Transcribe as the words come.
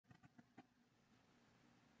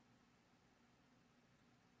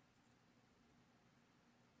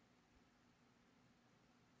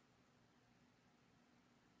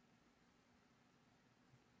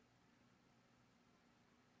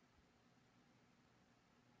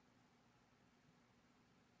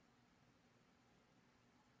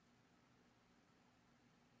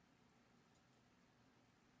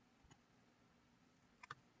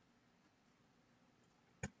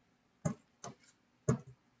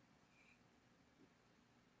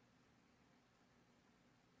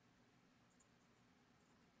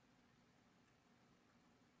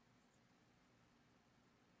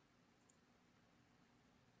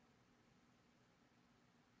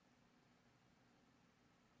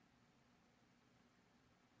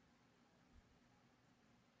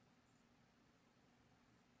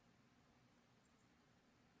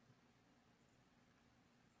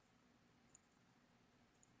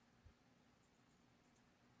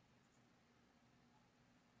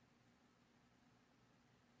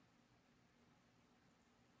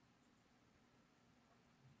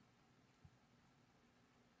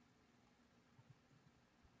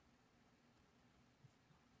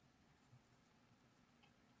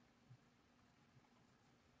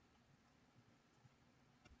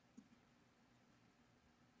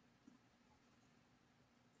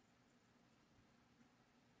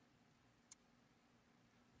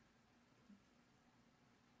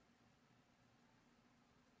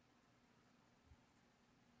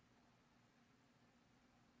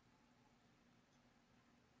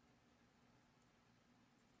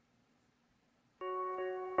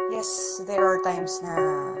Yes, there are times na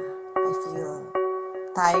I feel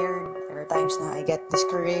tired. There are times na I get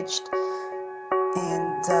discouraged.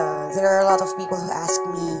 And there are a lot of people who ask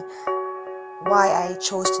me why I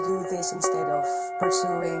chose to do this instead of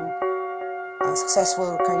pursuing a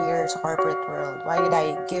successful career in the corporate world. Why did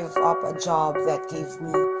I give up a job that gave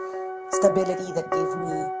me stability, that gave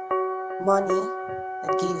me money,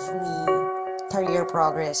 that gave me career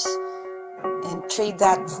progress, and trade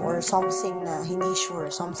that for something na hindi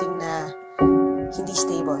sure, something na hindi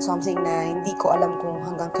stable, something na hindi ko alam kung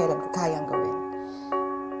hanggang kailan ko kayang gawin.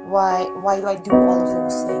 Why do I do all of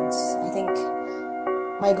those things? I think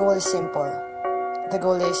my goal is simple. The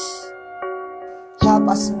goal is help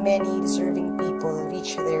as many deserving people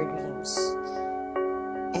reach their dreams.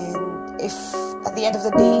 And if at the end of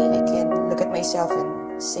the day I can look at myself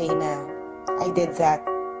and say na I did that,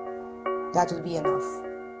 that would be enough.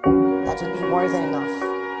 That would be more than enough.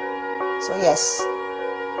 So yes,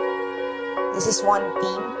 this is one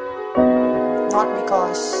team, not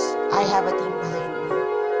because I have a team behind me,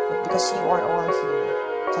 but because you are all here.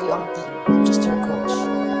 Kayo ang team. I'm just your coach.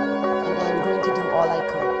 And I'm going to do all I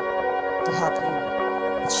could to help you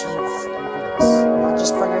achieve your dreams. Not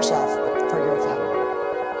just for yourself, but for your family.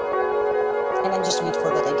 And I'm just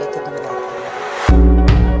grateful that I get to do that every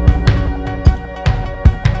day.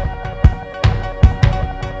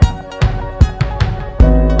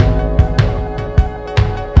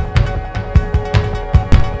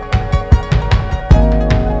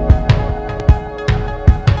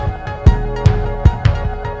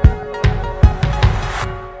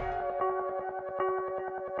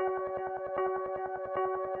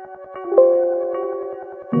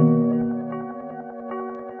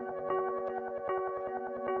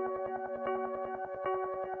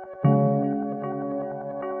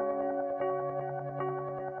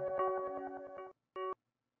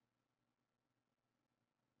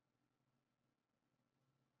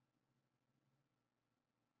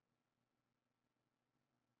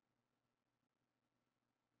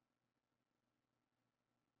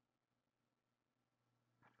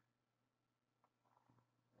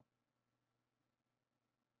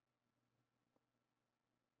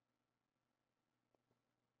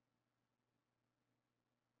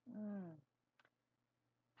 Mm.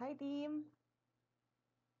 Hi, team.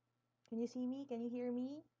 Can you see me? Can you hear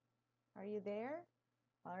me? Are you there?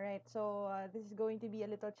 All right. So, this is going to be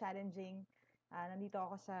a little challenging. Nandito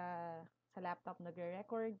ako sa laptop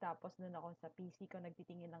nagre-record, tapos doon ako sa PC ko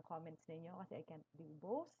nagtitingin ng comments ninyo kasi I can't do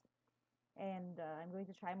both. And I'm going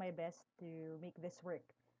to try my best to make this work.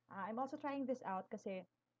 I'm also trying this out kasi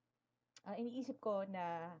iniisip ko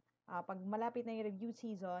na pag malapit na yung review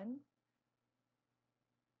season,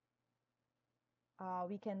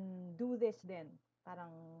 we can do this then.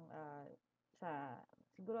 Parang sa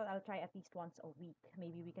siguro I'll try at least once a week.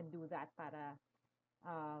 Maybe we can do that para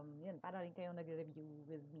yun, para rin kayong nagre-review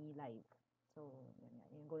with me live. So, yun nga,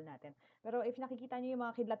 yung goal natin. Pero if nakikita niyo yung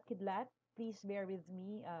mga kidlat-kidlat, please bear with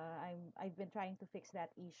me. I've been trying to fix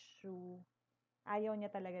that issue. Ayaw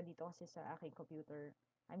niya talaga dito kasi sa aking computer.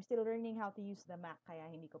 I'm still learning how to use the Mac kaya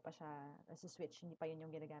hindi ko pa siya sa switch, hindi pa yun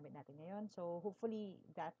yung ginagamit natin ngayon. So, hopefully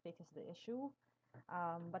that fixes the issue.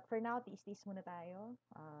 But for now, tiis-tiis muna tayo.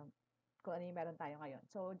 Kung ano yung meron tayo ngayon.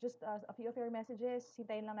 So, just a few of your messages.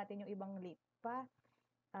 Hintayin lang natin yung ibang late pa.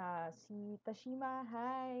 Si Tashima,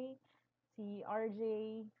 hi. Si RJ,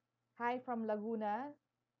 hi from Laguna.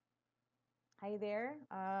 Hi there.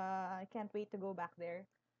 I can't wait to go back there.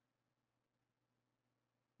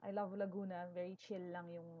 I love Laguna. Very chill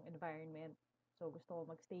lang yung environment. So, gusto ko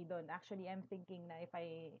magstay doon. Actually, I'm thinking na if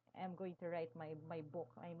I am going to write my book,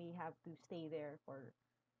 I may have to stay there for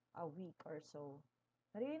a week or so.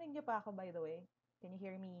 Naririnig niyo pa ako, by the way? Can you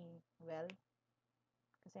hear me well?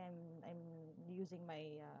 Kasi I'm using my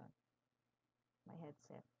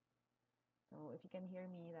headset. So, if you can hear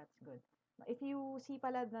me, that's good. If you see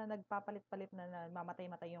pala na nagpapalit-palit na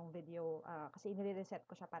mamatay-matay yung video, kasi inire-reset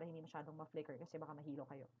ko siya para hindi masyadong ma-flicker kasi baka mahilo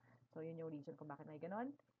kayo. So, yun yung reason kung bakit may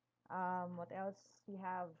ganon. What else? We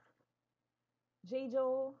have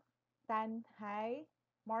Jjo Tan, hi.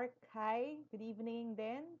 Mark, hi. Good evening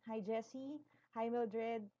din. Hi, Jessie. Hi,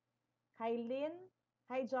 Mildred. Hi, Lynn.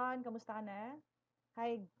 Hi, John. Kamusta ka na?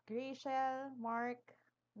 Hi, Gracel, Mark.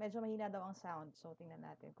 Medyo mahina daw ang sound. So, tingnan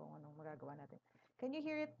natin kung anong magagawa natin. Can you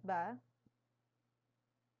hear it ba?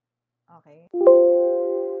 Okay.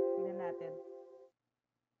 Tingnan natin.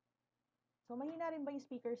 So, mahina rin ba yung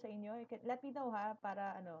speaker sa inyo? Let me know ha,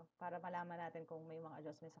 para malaman natin kung may mga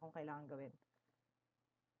adjustments akong kailangan gawin.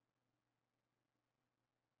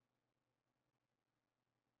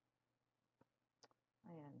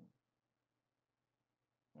 Ayan.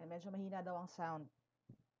 Ayan, medyo mahina daw ang sound.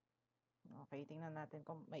 Okay, tingnan natin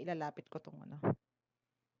kung may ilalapit ko tong ano.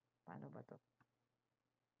 Paano ba to?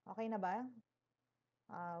 Okay na ba?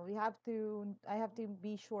 I have to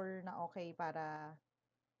be sure na okay para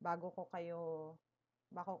bago ko kayo,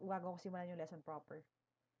 bago ko simulan yung lesson proper.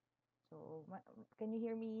 So, can you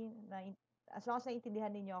hear me? As long as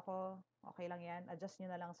naiintindihan ninyo ako, okay lang yan. Adjust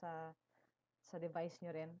nyo na lang sa device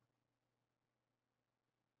nyo rin.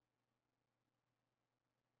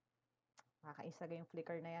 Nakakais talaga yung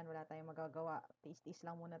flicker na yan. Wala tayong magagawa. Tiis-tiis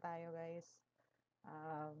lang muna tayo, guys.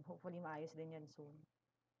 Hopefully, maayos din yan soon.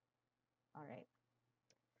 Alright.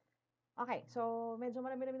 Okay, so medyo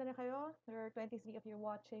marami-rami na rin kayo. There are 23 of you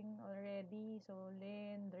watching already. So,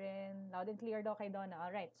 Lynn, Dren, loud and clear daw kay Donna.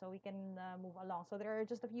 Alright, so we can move along. So, there are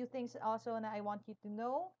just a few things also na I want you to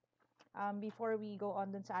know before we go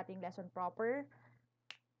on dun sa ating lesson proper.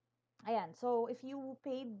 Ayan, so if you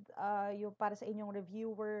paid yung para sa inyong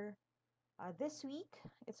reviewer this week,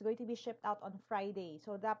 it's going to be shipped out on Friday.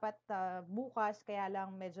 So, dapat bukas, kaya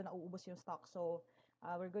lang medyo nauubos yung stock. So,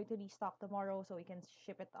 we're going to restock tomorrow so we can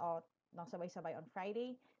ship it out ng sabay-sabay on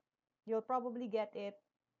Friday. You'll probably get it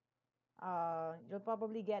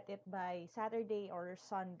by Saturday or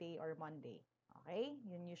Sunday or Monday. Okay?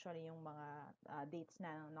 Yun usually yung mga dates na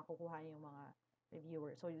nakukuha yung mga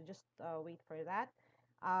reviewers. So, you just wait for that.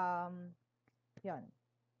 Yun.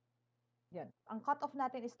 Yan. Ang cut-off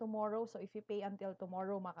natin is tomorrow. So, if you pay until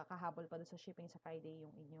tomorrow, makakahabol pa doon sa shipping sa Friday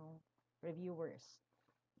yung inyong reviewers.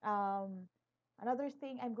 Another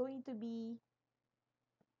thing, I'm going to be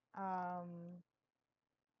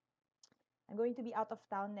out of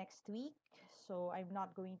town next week. So, I'm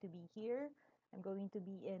not going to be here. I'm going to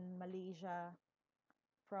be in Malaysia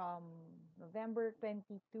from November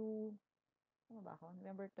 22. Ano ba ako?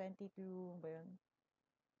 November 22 ba yun?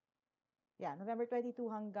 Yeah, November 22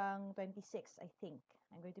 hanggang 26, I think.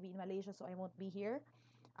 I'm going to be in Malaysia, so I won't be here.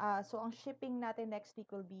 So, ang shipping natin next week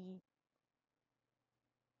will be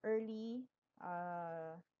early.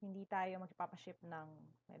 Hindi tayo magpapaship ng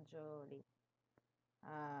medyo late.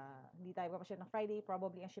 Hindi tayo magpapaship ng Friday.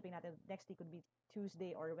 Probably ang shipping natin next week could be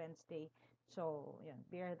Tuesday or Wednesday. So, yun.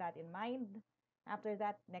 Bear that in mind. After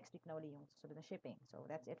that, next week na uli yung susunod na shipping. So,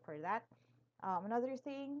 that's it for that. Another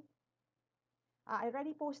thing, I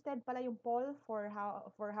already posted pala yung poll for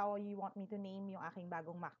how you want me to name yung aking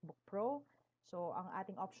bagong MacBook Pro. So, ang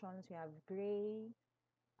ating options, we have gray,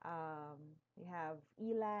 we have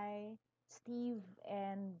Eli, Steve,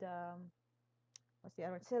 and what's the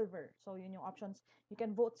other one? Silver. So, yun yung options. You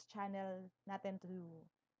can vote sa channel natin to,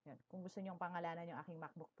 yun, kung gusto nyo yung pangalanan yung aking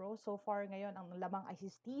MacBook Pro. So far, ngayon, ang lamang ay si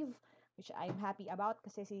Steve, which I'm happy about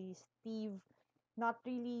kasi si Steve, not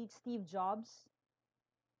really Steve Jobs,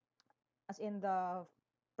 as in the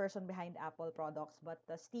person behind Apple products, but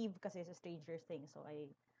Steve kasi is a Stranger Things, so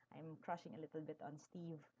I'm crushing a little bit on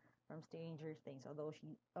Steve from Stranger Things, although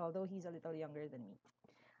he's a little younger than me.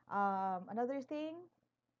 Another thing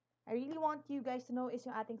I really want you guys to know is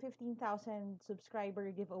yung ating 15,000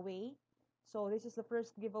 subscriber giveaway. So this is the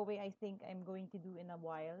first giveaway I think I'm going to do in a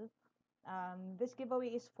while. This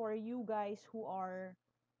giveaway is for you guys who are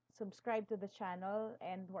subscribed to the channel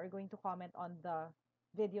and who are going to comment on the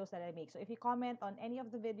videos that I make. So if you comment on any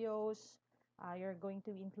of the videos, you're going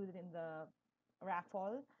to be included in the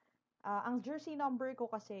raffle. Ang jersey number ko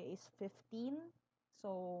kasi is 15.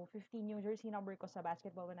 So 15 yung jersey number ko sa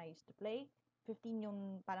basketball when I used to play. 15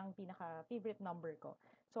 yung parang pinaka-favorite number ko.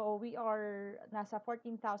 So we are nasa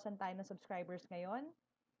 14,000 tayo na subscribers ngayon.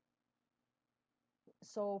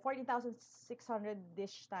 So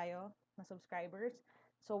 14,600-ish tayo na subscribers.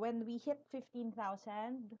 So when we hit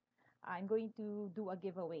 15,000, I'm going to do a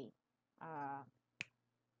giveaway.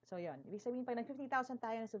 So yun. Ibig sabihin, pag nag-15,000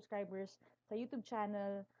 tayo na subscribers sa YouTube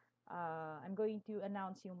channel, I'm going to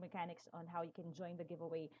announce yung mechanics on how you can join the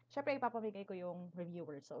giveaway. Syempre, ipapamigay ko yung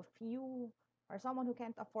reviewers. So if you are someone who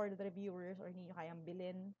can't afford the reviewers or hindi nyo kayang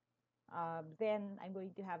bilhin, then I'm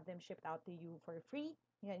going to have them shipped out to you for free.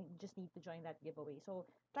 You just need to join that giveaway. So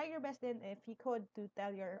try your best then, if you could, to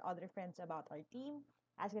tell your other friends about our team.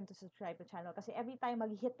 Ask them to subscribe to the channel. Kasi every time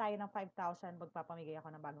mag-hit tayo ng 5,000, magpapamigay ako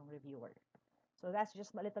ng bagong reviewer. So that's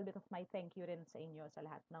just a little bit of my thank you rin sa inyo sa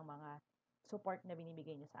lahat ng mga support na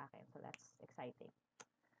binibigay nyo sa akin. So that's exciting.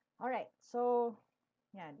 Alright, so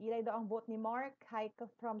yan. Ilay daw ang vote ni Mark. Hi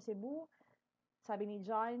from Cebu. Sabi ni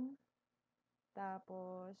John.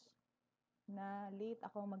 Tapos, na late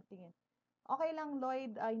ako magtingin. Okay lang,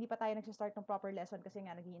 Lloyd. Hindi pa tayo nagsistart ng proper lesson kasi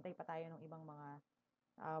nga naghihintay pa tayo ng ibang mga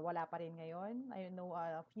wala pa rin ngayon. I know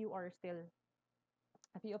a few of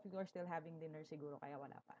you are still having dinner siguro kaya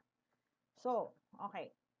wala pa. So,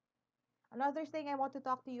 okay. Another thing I want to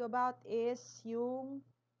talk to you about is yung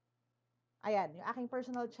Ayan, yung aking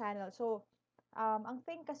personal channel. So, ang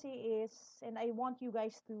thing kasi is, and I want you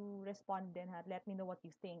guys to respond din ha, let me know what you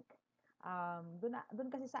think. Dun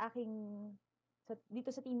kasi sa aking, dito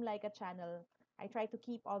sa Team Laika channel, I try to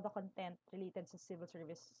keep all the content related sa civil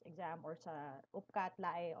service exam or sa UPCAT,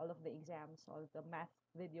 LAE, all of the exams, all of the math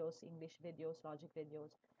videos, English videos, logic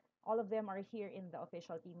videos. All of them are here in the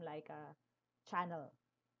official Team Laika channel.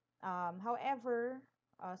 However,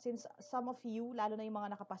 since some of you, lalo na yung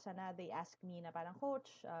mga nakapasa na, they ask me na parang,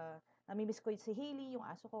 Coach, namimiss ko si Hailey, yung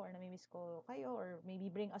aso ko, or namimiss ko kayo, or maybe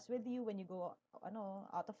bring us with you when you go,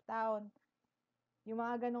 out of town. Yung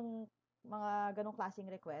mga ganong klaseng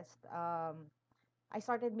request, I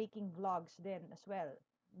started making vlogs then as well.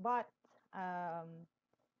 But,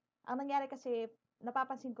 ang nangyari kasi,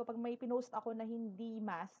 napapansin ko pag may pinost ako na hindi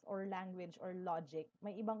math or language or logic,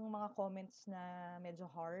 may ibang mga comments na medyo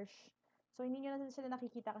harsh. So, hindi nyo na sila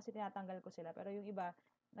nakikita kasi tinatanggal ko sila. Pero yung iba,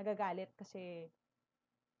 nagagalit kasi,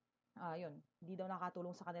 yun, hindi daw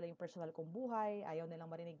nakatulong sa kanila yung personal kong buhay. Ayaw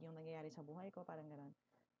nilang marinig yung nangyayari sa buhay ko, parang gano'n.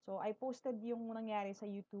 So, I posted yung nangyari sa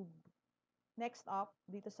YouTube next up,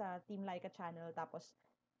 dito sa Team Laika channel. Tapos,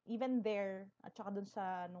 even there, at saka dun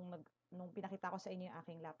sa, nung pinakita ko sa inyo yung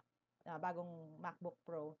aking bagong MacBook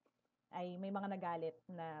Pro, ay may mga nagalit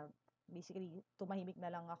na basically tumahimik na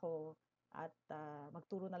lang ako at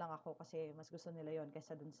magturo na lang ako kasi mas gusto nila yon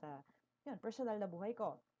kaysa dun sa yun, personal na buhay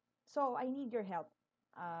ko. So, I need your help.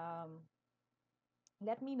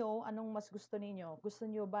 Let me know anong mas gusto ninyo. Gusto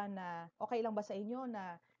niyo ba na, okay lang ba sa inyo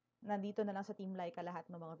na nandito na lang sa Team Laika lahat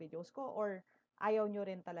ng mga videos ko, or ayaw nyo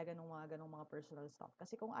rin talaga ng mga ganong mga personal stuff?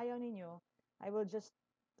 Kasi kung ayaw ninyo, I will just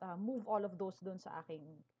move all of those dun sa aking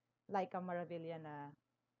Laika Maravilla na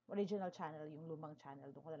original channel, yung lumang channel.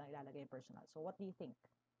 Doon ko na lang ilalagay yung personal. So, what do you think?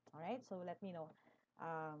 Alright? So, let me know.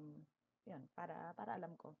 Yun, para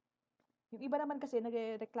alam ko. Yung iba naman kasi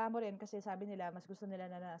nagrereklamo rin kasi sabi nila mas gusto nila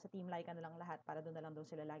na nasa Team Laika na lang lahat para doon na lang daw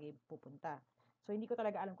sila lagi pupunta. So, hindi ko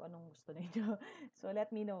talaga alam kung anong gusto ninyo. So,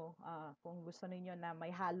 let me know kung gusto ninyo na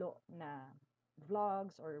may halo na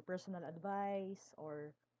vlogs or personal advice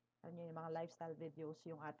or ano yung mga lifestyle videos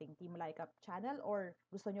yung ating Team Laika channel, or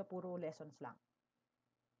gusto nyo puro lessons lang.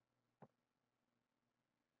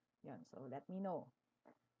 Yun. So, let me know.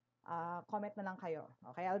 Comment na lang kayo.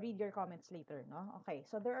 Okay, I'll read your comments later, no? Okay,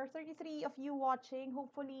 so there are 33 of you watching.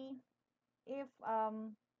 Hopefully, if,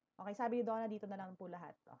 okay, sabi ni Donna, dito na lang po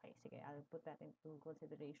lahat. Okay, sige, I'll put that into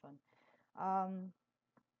consideration.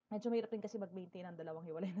 Medyo mahirap din kasi mag-maintain ng dalawang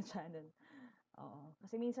hiwalay na channel. Oo.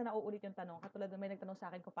 Kasi minsan nauulit yung tanong. Katulad na may nagtanong sa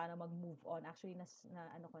akin kung paano mag-move on. Actually,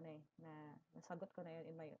 ano ko na eh, nasagot ko na yun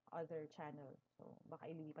in my other channel. So, baka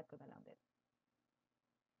ililipat ko na lang din.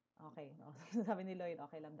 Okay. Oh, sabi ni Lloyd,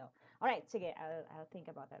 okay lang daw. Alright, sige, I'll think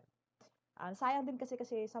about that. Sayang din kasi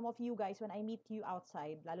some of you guys, when I meet you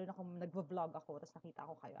outside, lalo na kung nagvo-vlog ako, tapos nakita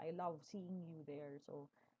ko kayo, I love seeing you there. So,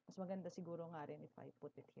 mas maganda siguro nga rin if I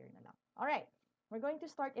put it here na lang. Alright, we're going to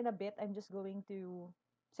start in a bit. I'm just going to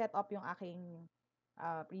set up yung aking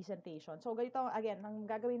presentation. So, ganito, again, ang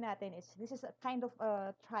gagawin natin is, this is a kind of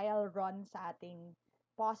a trial run sa ating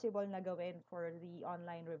possible na gawin for the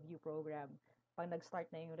online review program pag nag-start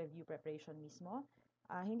na yung review preparation mismo.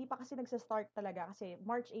 Hindi pa kasi nagsa-start talaga kasi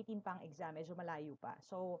March 18 pa ang exam, medyo malayo pa.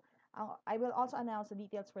 So, I will also announce the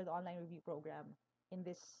details for the online review program in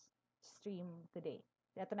this stream today.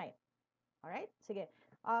 Tonight. Alright? Sige.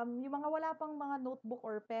 Yung mga wala pang mga notebook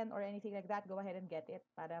or pen or anything like that, go ahead and get it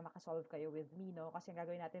para makasolve kayo with me, no? Kasi ang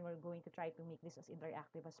gagawin natin, we're going to try to make this as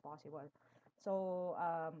interactive as possible. So,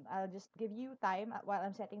 I'll just give you time while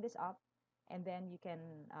I'm setting this up, and then you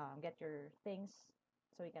can get your things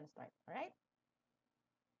so we can start. Alright?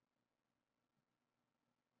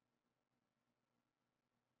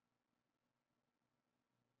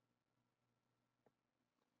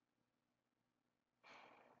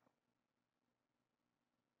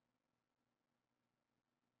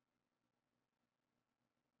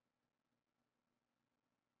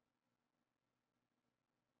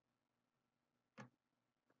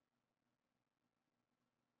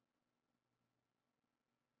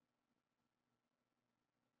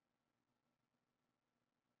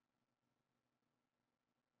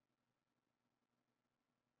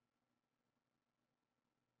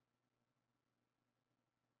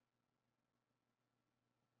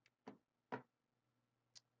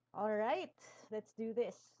 Alright, let's do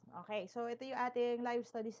this. Okay, so ito yung ating live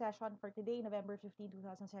study session for today, November 15,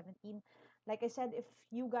 2017. Like I said, if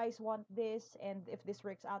you guys want this and if this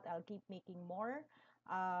works out, I'll keep making more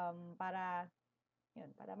para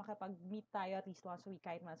makapag-meet tayo at least once a week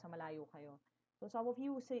kahit man sa malayo kayo. So some of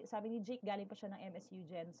you, sabi ni Jake, galing pa siya ng MSU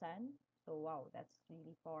Gensan. So wow, that's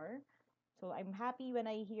really far. So I'm happy when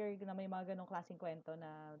I hear na may mga ganong klaseng kwento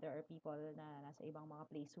na there are people na nasa ibang mga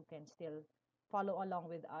place who can still follow along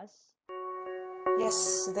with us.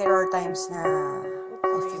 Yes, there are times na Oops, I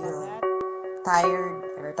sorry about feel that. tired.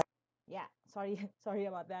 Yeah, sorry sorry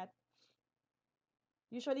about that.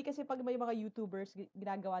 Usually kasi pag may mga YouTubers,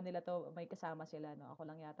 ginagawa nila to, may kasama sila, no? Ako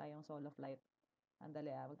lang yata yung solo flight. Andali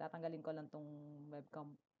magtatanggalin ko lang tong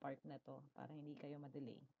webcam part na to para hindi kayo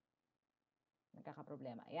ma-delay.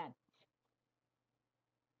 Nagkakaproblema. Ayan.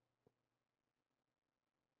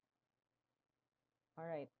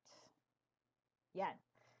 Alright. Yan.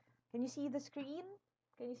 Can you see the screen?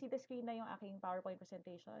 Can you see the screen na yung aking PowerPoint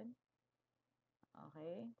presentation?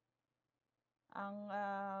 Okay. Ang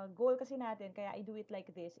goal kasi natin, kaya I do it like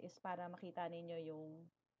this, is para makita ninyo yung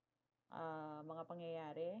mga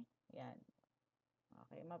pangyayari. Yan.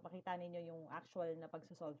 Okay. Mapakita ninyo yung actual na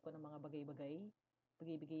pagsasolve ko ng mga bagay-bagay,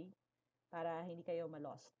 para hindi kayo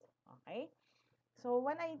ma-lost. Okay? So,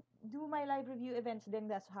 when I do my live review events, then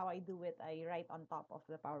that's how I do it. I write on top of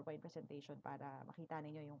the PowerPoint presentation para makita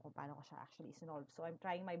ninyo yung kung paano ko siya actually solve. So, I'm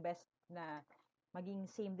trying my best na maging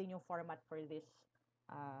same din yung format for this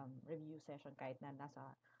review session kahit na nasa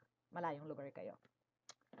malayong lugar kayo.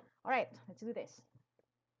 Alright, let's do this.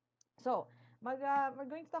 So, we're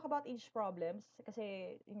going to talk about age problems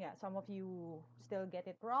kasi, yun nga, some of you still get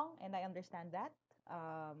it wrong and I understand that.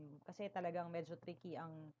 Kasi talagang medyo tricky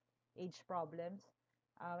ang age problems.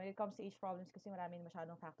 When it comes to age problems kasi maraming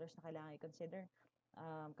masyadong factors na kailangan i-consider.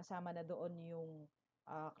 Kasama na doon yung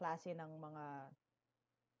klase ng mga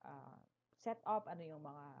setup, ano yung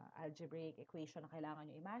mga algebraic equation na kailangan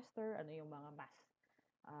nyo i-master, ano yung mga math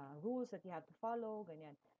rules that you have to follow,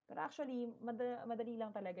 ganyan. But actually, madali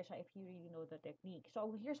lang talaga siya if you really know the technique.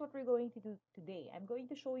 So, here's what we're going to do today. I'm going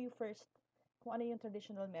to show you first kung ano yung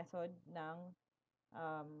traditional method ng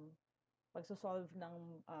pagsosolve ng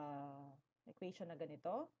equation na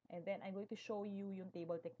ganito. And then, I'm going to show you yung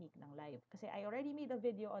table technique ng live. Kasi I already made a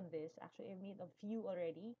video on this. Actually, I made a few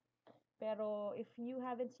already. Pero, if you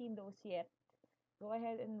haven't seen those yet, go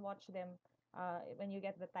ahead and watch them when you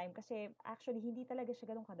get the time. Kasi, actually, hindi talaga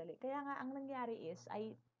siya ganun kadali. Kaya nga, ang nangyari is,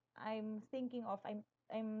 I'm thinking of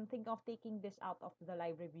taking this out of the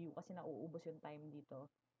live review kasi nauubos yung time dito.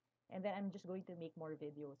 And then I'm just going to make more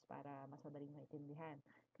videos para mas madaling maintindihan.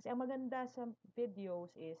 Kasi ang maganda sa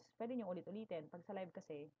videos is pwede nyo ulit-ulitin. Pag sa live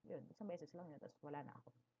kasi, yun, isang beses lang yun, tapos wala na ako.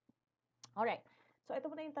 Alright. So, ito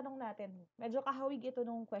muna yung tanong natin. Medyo kahawig ito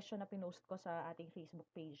nung question na pinost ko sa ating Facebook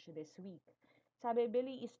page this week. Sabi,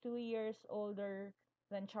 Billy is 2 years older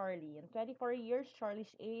than Charlie. In 24 years,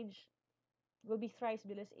 Charlie's age will be thrice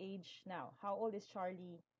Billy's age now. How old is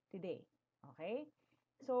Charlie today? Okay?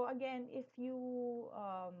 So again, if you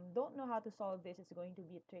don't know how to solve this, it's going to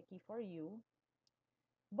be tricky for you.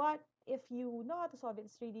 But if you know how to solve it,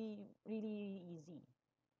 it's really, really easy.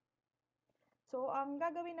 So ang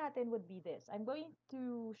gagawin natin would be this. I'm going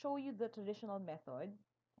to show you the traditional method,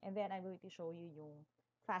 and then I'm going to show you yung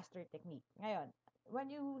faster technique. Ngayon,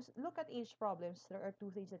 when you look at age problems, there are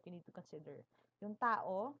two things that you need to consider. Yung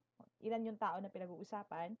tao, ilan yung tao na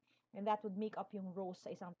pinag-uusapan, and that would make up yung rows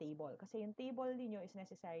sa isang table. Kasi yung table niyo is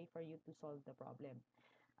necessary for you to solve the problem.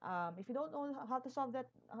 If you don't know how to solve that,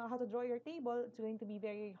 how to draw your table, it's going to be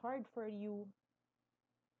very hard for you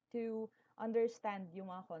to understand yung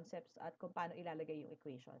mga concepts at kung paano ilalagay yung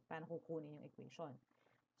equation, paano kukunin yung equation.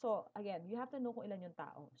 So, again, you have to know kung ilan yung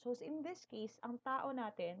tao. So, in this case, ang tao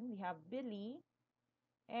natin, we have Billy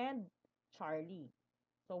and Charlie.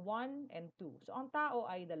 So, 1 and 2. So, ang tao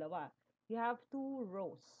ay dalawa. You have 2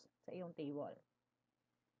 rows sa iyong table.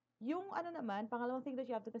 Yung ano naman, pangalawang thing that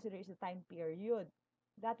you have to consider is the time period.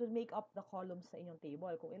 That will make up the columns sa inyong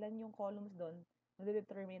table. Kung ilan yung columns doon,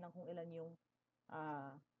 nade-determine kung ilan yung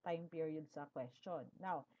time period sa question.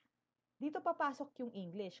 Now, dito papasok yung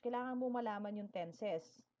English. Kailangan mo malaman yung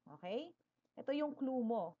tenses. Okay? Ito yung clue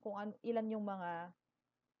mo kung ilan yung mga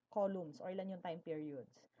columns or ilan yung time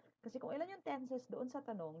periods. Kasi kung ilan yung tenses doon sa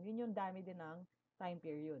tanong, yun yung dami din ng time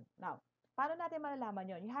period. Now, paano natin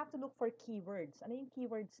malalaman yon? You have to look for keywords. Ano yung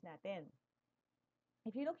keywords natin?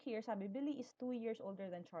 If you look here, sabi, Billy is 2 years older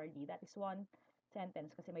than Charlie. That is one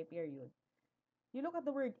sentence kasi may period. You look at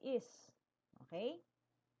the word is. Okay?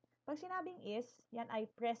 Pag sinabing is, yan ay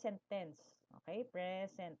present tense. Okay?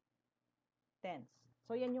 Present tense.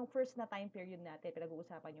 So, yan yung first na time period natin.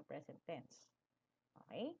 Pinag-uusapan yung present tense.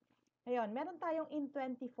 Okay? Ngayon, meron tayong in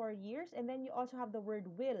 24 years and then you also have the word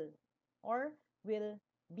will or will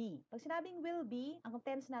be. Pag sinabing will be, ang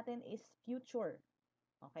tense natin is future.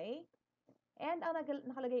 Okay? And ang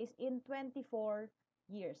nakalagay is in 24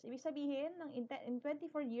 years. Ibig sabihin, in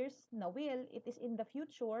 24 years na will, it is in the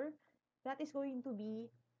future, that is going to be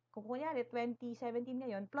Kung kunyari, 2017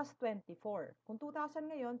 ngayon, plus 24. Kung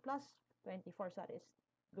 2000 ngayon, plus 24. So that is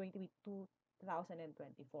going to be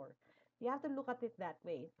 2024. You have to look at it that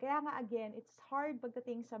way. Kaya nga, again, it's hard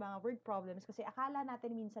pagdating sa mga word problems kasi akala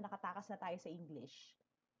natin minsan nakatakas na tayo sa English.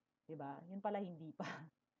 Diba? Yun pala, hindi pa.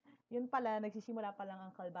 Yun pala, nagsisimula pa lang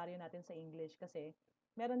ang kalbaryo natin sa English kasi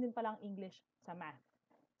meron din palang English sa math.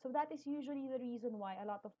 So that is usually the reason why a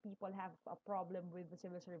lot of people have a problem with the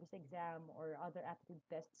civil service exam or other aptitude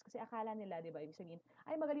tests. Kasi akala nila, di ba, ibig sabihin,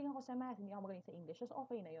 ay, magaling ako sa math, hindi ako magaling sa English. So,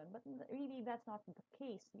 okay na yun. But really, that's not the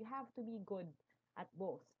case. You have to be good at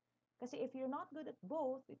both. Kasi if you're not good at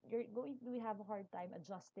both, you're going to have a hard time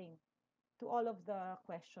adjusting to all of the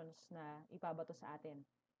questions na ipabato sa atin.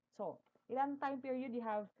 So, ilang time period you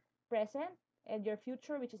have present and your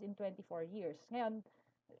future, which is in 24 years. Ngayon,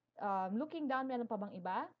 looking down, meron pa bang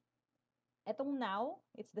iba? Etong now,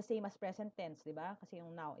 it's the same as present tense, di ba? Kasi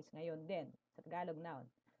yung now is ngayon din. Sa Tagalog noun.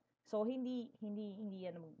 So, hindi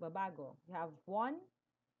yan magbabago. You have 1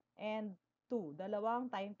 and 2. Dalawang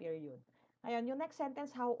time period. Ngayon, yung next sentence,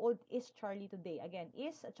 how old is Charlie today? Again,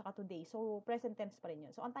 is at saka today. So, present tense pa rin yun.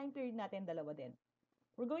 So, ang time period natin, dalawa din.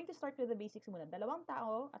 We're going to start with the basics muna. Dalawang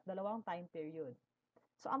tao at dalawang time period.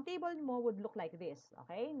 So, ang table mo would look like this.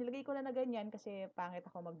 Okay? Nilagay ko na ganyan kasi pangit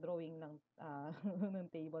ako mag-drawing ng, ng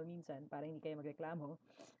table minsan para hindi kayo magreklamo.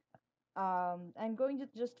 I'm going to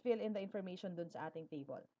just fill in the information dun sa ating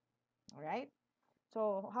table. Alright?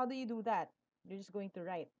 So, how do you do that? You're just going to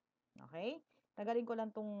write. Okay? Tagalin ko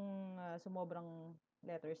lang tong sumobrang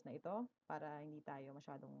letters na ito para hindi tayo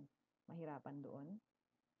masyadong mahirapan doon.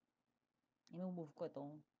 I-move ko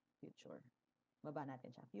itong future. Baba natin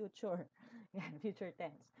siya. Future. Yan, future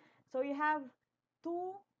tense. So, you have 2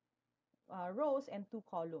 rows and 2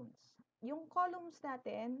 columns. Yung columns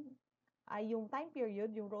natin ay yung time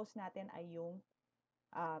period, yung rows natin ay yung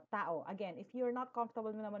tao. Again, if you're not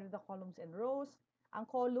comfortable naman with the columns and rows, ang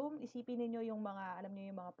column, isipin niyo yung mga, alam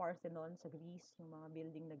niyo yung mga Parthenon sa Greece, yung mga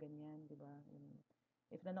building na ganyan, di ba?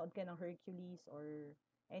 If nanood ka ng Hercules or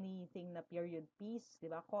anything na period piece, di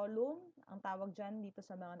ba? Column, ang tawag dyan dito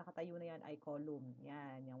sa mga nakatayo na yan ay column.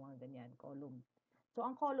 Yan, yung mga ganyan, column. So,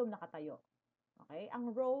 ang column nakatayo. Okay?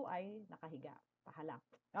 Ang row ay nakahiga, pahalak.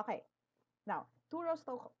 Okay. Now, 2 rows,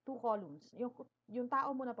 2 columns. Yung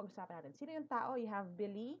tao muna pag-usapan natin. Sino yung tao? You have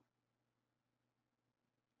Billy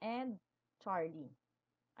and Charlie.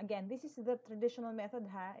 Again, this is the traditional method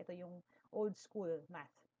ha. Ito yung old school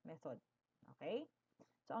math method. Okay?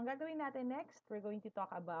 So, ang gagawin natin next, we're going to talk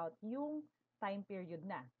about yung time period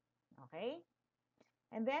na. Okay?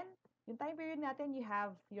 And then, yung time period natin, you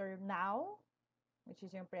have your now, which is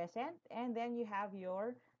yung present, and then you have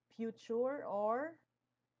your future or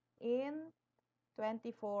in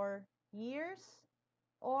 24 years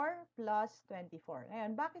or plus 24.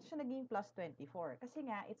 Ngayon, bakit siya naging plus 24? Kasi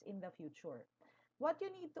nga, it's in the future. What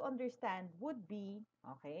you need to understand would be,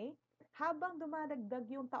 okay, habang dumadagdag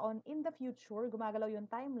yung taon in the future, gumagalaw yung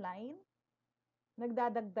timeline,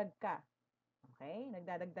 nagdadagdag ka. Okay?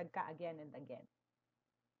 Nagdadagdag ka again and again.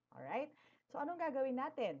 Alright? So, anong gagawin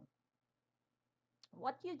natin?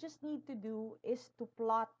 What you just need to do is to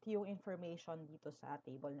plot yung information dito sa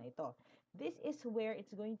table na ito. This is where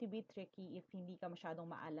it's going to be tricky if hindi ka masyadong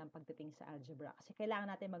maalam pagdating sa algebra. Kasi kailangan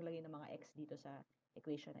natin maglagay ng mga x dito sa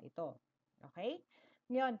equation na ito. Okay?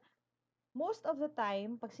 Ngayon, most of the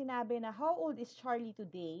time, pag sinabi na, how old is Charlie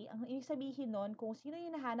today? Ang ibig sabihin nun, kung sino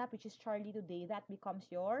yung nahanap, which is Charlie today, that becomes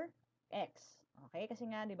your x. Okay? Kasi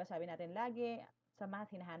nga, di ba sabi natin lagi, sa math,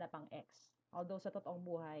 hinahanap ang x. Although sa totoong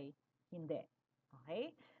buhay, hindi.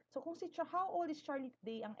 Okay? So, kung how old is Charlie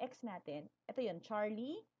today, ang x natin, ito yun,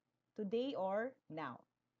 Charlie, today or now.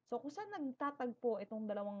 So, kung saan nagtatagpo itong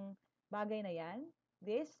dalawang bagay na yan,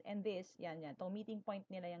 this and this, yan. Itong meeting point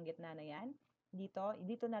nila yung gitna na yan,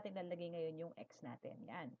 dito natin lalagay ngayon yung x natin.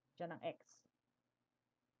 Yan, dyan ang x.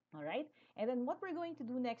 Alright? And then what we're going to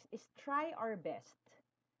do next is try our best.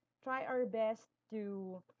 Try our best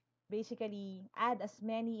to basically add as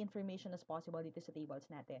many information as possible dito sa tables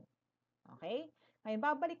natin. Okay? Ngayon,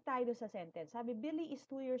 babalik tayo sa sentence. Sabi, Billy is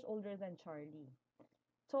 2 years older than Charlie.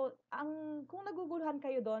 So, kung naguguluhan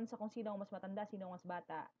kayo doon sa kung sino ang mas matanda, sino ang mas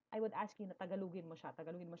bata, I would ask you na tagalugin mo siya.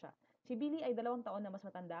 Si Billy ay 2 taon na mas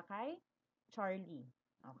matanda kay Charlie.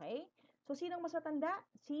 Okay? So, sino ang mas matanda?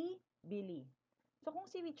 Si Billy. So, kung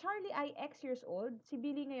si Charlie ay X years old, si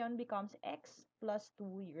Billy ngayon becomes X plus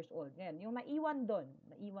 2 years old. Ngayon, yung naiwan doon,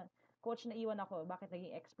 coach, naiwan ako, bakit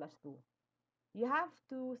naging X plus 2? You have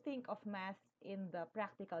to think of math in the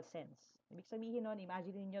practical sense. Ibig sabihin nun,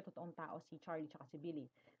 imagine niyo totoong tao si Charlie tsaka si Billy.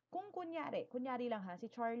 Kung kunyari lang ha, si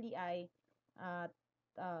Charlie ay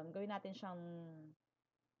gawin natin siyang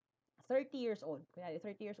 30 years old. Kunyari,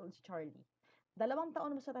 30 years old si Charlie. 2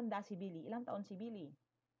 taon mas matanda si Billy. Ilang taon si Billy?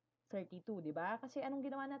 32, di ba? Kasi anong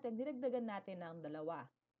ginawa natin? Dinagdagan natin ng 2.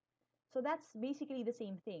 So that's basically the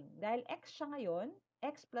same thing. Dahil X siya ngayon,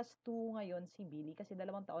 X plus 2 ngayon si Billy kasi 2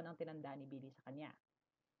 taon ang tinanda ni Billy sa kanya.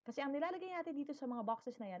 Kasi ang nilalagay natin dito sa mga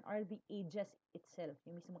boxes na yan are the ages itself,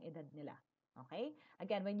 yung mismong edad nila. Okay?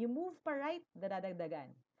 Again, when you move pa right,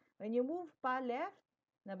 dadagdagan. When you move pa left,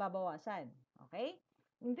 nababawasan. Okay?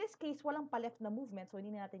 In this case, walang pa left na movement, so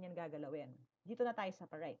hindi natin yan gagalawin. Dito na tayo sa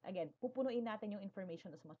pa right. Again, pupunuin natin yung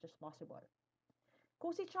information as much as possible.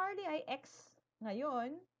 Kung si Charlie ay X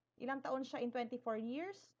ngayon, ilang taon siya in 24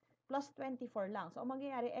 years? Plus 24 lang. So, ang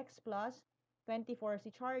mangyayari, X plus 24 si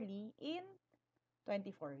Charlie in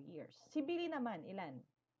 24 years. Si Billy naman, ilan?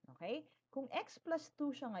 Okay? Kung X plus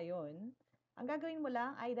 2 siya ngayon, ang gagawin mo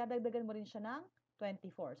lang ay dadagdagan mo rin siya ng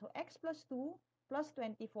 24. So, X plus 2 plus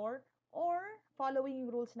 24 or following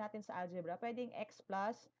yung rules natin sa algebra, pwedeng X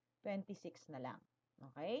plus 26 na lang.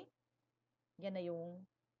 Okay? Yan na yung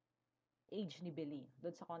age ni Billy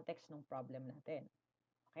doon sa context ng problem natin.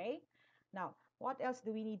 Okay? Now, what else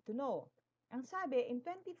do we need to know? Ang sabi, in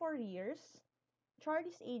 24 years,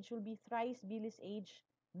 Charlie's age will be thrice Billy's age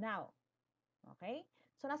now. Okay?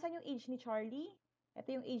 So, nasan yung age ni Charlie?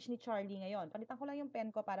 Ito yung age ni Charlie ngayon. Palitan ko lang yung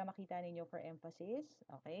pen ko para makita ninyo for emphasis.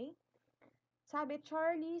 Okay? Sabi,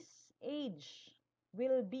 Charlie's age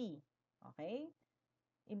will be, okay?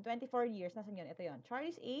 In 24 years, nasan yun? Ito yun.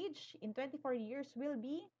 Charlie's age in 24 years will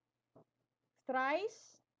be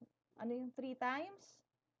thrice, ano yung 3 times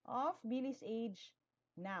of Billy's age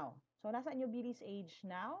now. So, nasaan yung Billy's age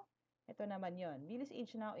now? Ito naman yon. Billy's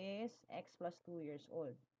age now is X plus 2 years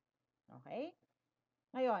old. Okay?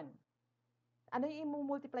 Ngayon, ano yung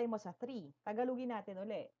i-multiply mo sa 3? Tagalogin natin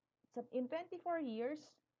uli. So, in 24 years,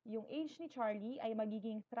 yung age ni Charlie ay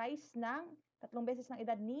magiging thrice ng 3 beses ng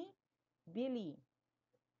edad ni Billy.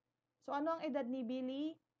 So, ano ang edad ni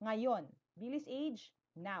Billy ngayon? Billy's age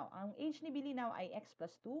now. Ang age ni Billy now ay X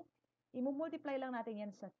plus 2. I-multiply lang natin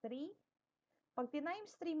yan sa 3. Pag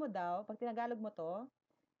times 3 mo daw, pag tinagalog mo to,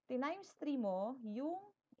 times 3 mo yung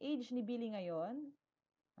age ni Billy ngayon,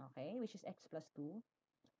 okay, which is X plus 2,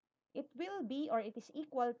 it will be or it is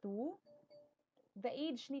equal to the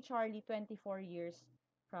age ni Charlie 24 years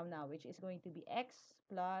from now, which is going to be X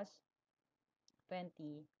plus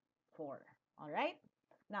 24. Alright?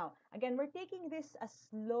 Now, again, we're taking this as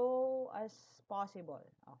low as possible.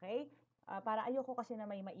 Okay? Para ayoko kasi na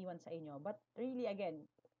may maiwan sa inyo. But really, again,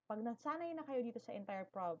 pag nasanay na kayo dito sa entire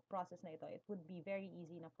process na ito, it would be very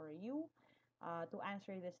easy na for you to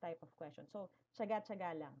answer this type of question. So,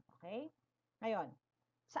 tsaga-tsaga lang. Okay? Ngayon,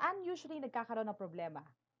 saan usually nagkakaroon ng problema?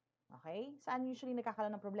 Okay? Saan usually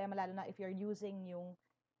nagkakaroon ng problema lalo na if you're using yung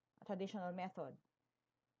traditional method?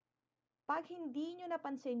 Pag hindi nyo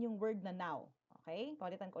napansin yung word na now, okay?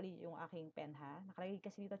 Palitan ko ulit yung aking pen ha. Nakalagay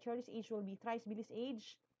kasi dito, Charlie's age will be thrice Billy's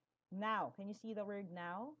age now. Can you see the word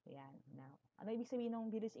now? Ayan, now. Ano ibig sabihin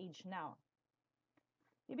ng Billy's age now?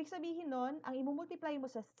 Ibig sabihin nun, ang imumultiply mo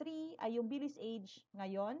sa 3 ay yung Billy's age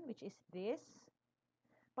ngayon, which is this.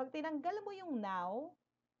 Pag tinanggal mo yung now,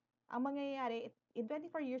 ang mangyayari, in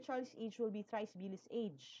 24 years, Charlie's age will be thrice Billy's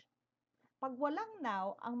age. Pag walang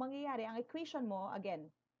now, ang mangyayari, ang equation mo, again,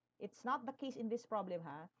 it's not the case in this problem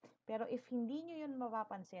ha, pero if hindi nyo yun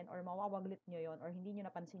mapapansin or mawawaglit nyo yun or hindi nyo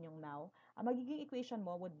napansin yung now, ang magiging equation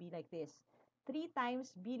mo would be like this. 3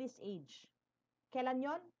 times Billy's age. Kailan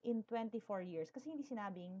yon? In 24 years. Kasi hindi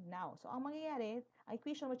sinabing now. So, ang mangyayari, ang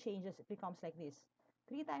equation mo changes. It becomes like this.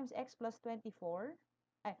 3 times x plus 24.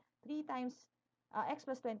 3 times x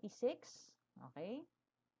plus 26. Okay?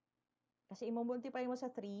 Kasi i-multiply mo sa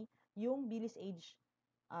 3 yung Billy's age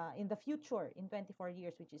in the future, in 24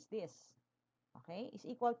 years, which is this. Okay? Is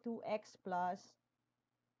equal to x plus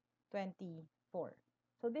 24.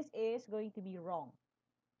 So, this is going to be wrong.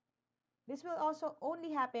 This will also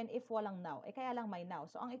only happen if walang now. Kaya lang may now.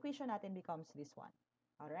 So, ang equation natin becomes this one.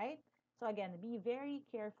 Alright? So, again, be very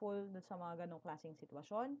careful dun sa mga ganong klaseng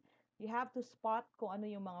sitwasyon. You have to spot kung ano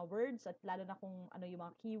yung mga words at lalo na kung ano yung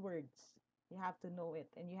mga keywords. You have to know it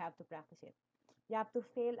and you have to practice it. You have to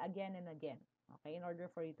fail again and again. Okay? In order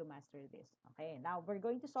for you to master this. Okay? Now, we're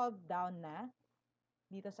going to solve down na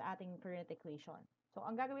dito sa ating current equation. So,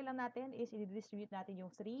 ang gagawin lang natin is i-distribute natin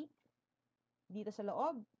yung 3 dito sa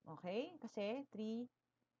loob, okay? Kasi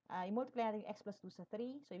 3, i-multiply natin yung x plus 2 sa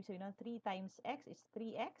 3. So, ibig sabihin nun, 3 times x is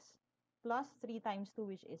 3x plus 3 times 2,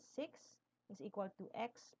 which is 6, is equal to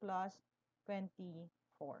x plus 24.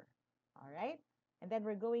 Alright? And then,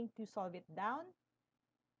 we're going to solve it down.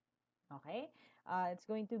 Okay? It's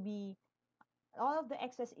going to be, all of the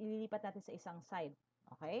x's ililipat natin sa isang side.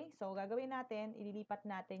 Okay? So, gagawin natin, ililipat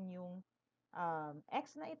natin yung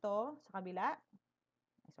x na ito sa kabila.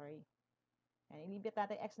 Sorry. Yan, ililipat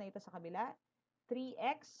natin x na ito sa kabila.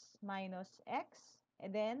 3x minus x.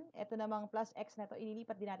 And then, ito namang plus x na ito,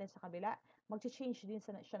 ililipat din natin sa kabila. Mag-change din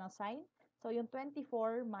siya ng sign. So, yung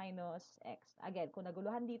 24 minus x. Again, kung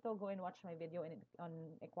naguluhan dito, go and watch my video on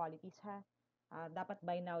equalities, ha? Dapat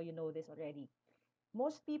by now you know this already.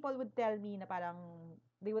 Most people would tell me na parang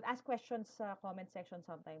they would ask questions sa comment section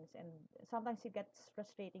sometimes, and sometimes it gets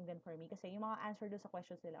frustrating then for me kasi yung mga answer doon sa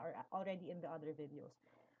questions nila are already in the other videos.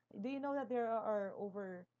 Do you know that there are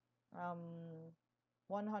over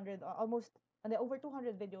 100 or almost over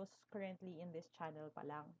 200 videos currently in this channel pa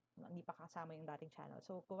lang. Hindi pa kasama yung dating channel.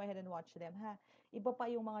 So, go ahead and watch them, ha. Iba pa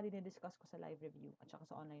yung mga dinidiscuss ko sa live review at saka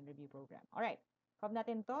sa online review program. Alright. Solve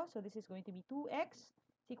natin to. So, this is going to be 2x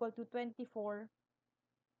is equal to 24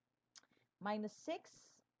 minus 6.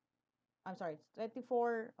 I'm sorry,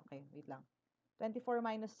 24. Okay, wait lang. 24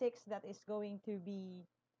 minus 6, that is going to be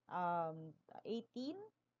 18.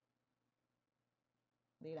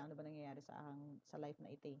 Hindi lang, ano ba nangyayari sa life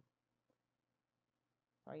na ito eh.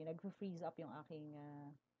 Sorry, nag-freeze up yung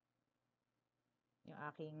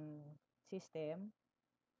aking system.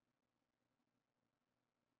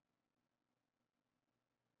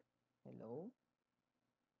 Hello?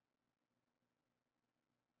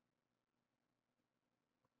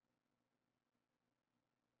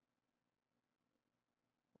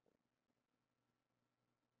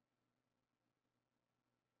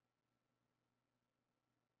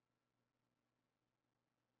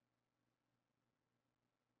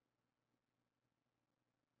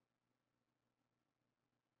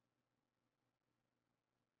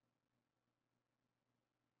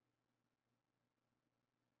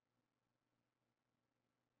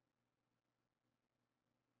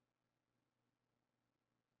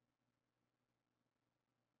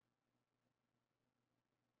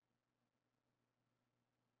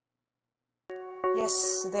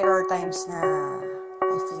 Yes, there are times na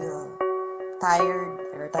I feel tired.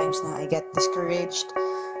 There are times na I get discouraged.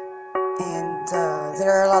 And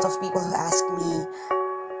there are a lot of people who ask me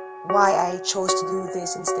why I chose to do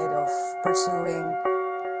this instead of pursuing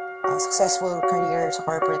a successful career sa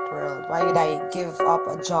corporate world. Why did I give up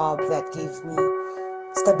a job that gave me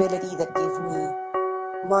stability, that gave me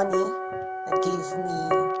money, that gave me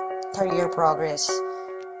career progress,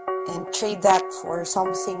 and trade that for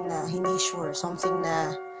something na hindi sure, something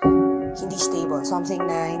na hindi stable, something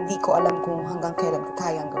na hindi ko alam kung hanggang kailan ko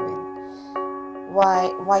kayang gawin.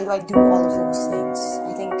 Why do I do all of those things?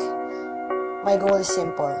 I think my goal is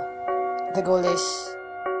simple. The goal is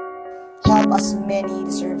help as many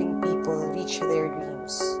deserving people reach their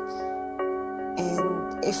dreams.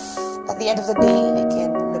 And if at the end of the day I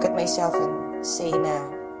can look at myself and say na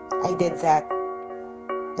I did that,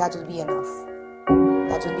 that would be enough.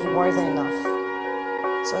 That would be more than enough.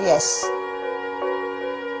 So yes,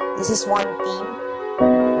 this is one team,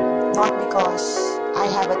 not because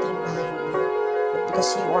I have a team behind me, but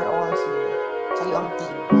because you are all here. Kayo ang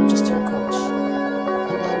team, I'm just your coach.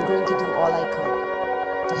 And I'm going to do all I can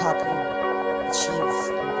to help you achieve your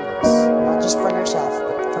dreams. Not just for yourself,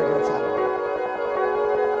 but for your family.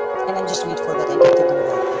 And I'm just grateful that I get to do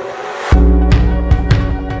that.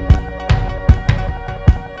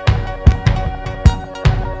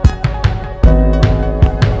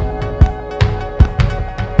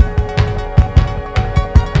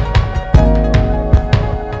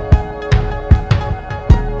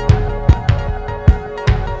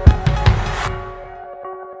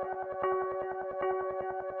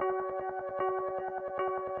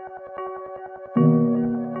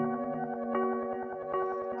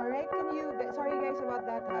 Alright, sorry guys about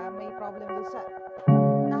that ha. May problem dun sa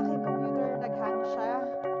aking computer, naghang siya.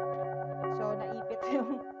 So,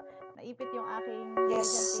 naipit yung aking Yes,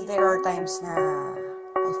 presentation. there are times na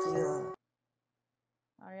I feel.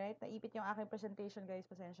 Alright, naipit yung aking presentation guys.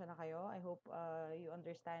 Pasensya na kayo. I hope you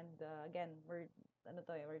understand. Again, we're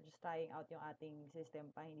just trying out yung ating system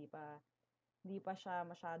pa. Hindi pa siya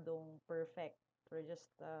masyadong perfect. We're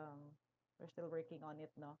still working on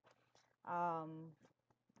it, no?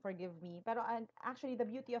 Forgive me. Pero actually, the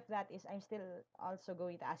beauty of that is I'm still also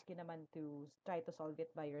going to ask you naman to try to solve it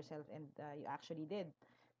by yourself, and you actually did.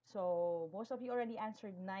 So, most of you already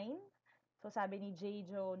answered 9. So, sabi ni J.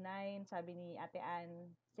 Joe, 9. Sabi ni Ate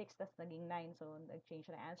Ann, 6, tas naging 9. So, nag-change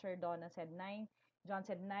na answer. Donna said 9. John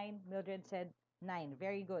said 9. Mildred said 9.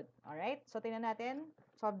 Very good. Alright? So, tingnan natin.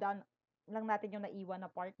 Solve down lang natin yung naiwan na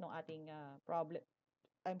part ng ating problem.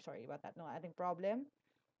 I'm sorry about that. No, ating problem.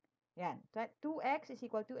 Yan. 2x is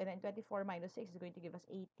equal to, and then 24 minus 6 is going to give us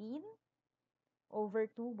 18. over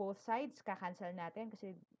 2 both sides. Kakancel natin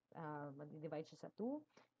kasi mag-divide siya sa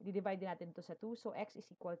 2. I-divide din natin to sa 2. So, x is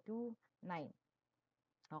equal to 9.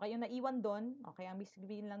 Okay, yung naiwan doon, okay, ang ibig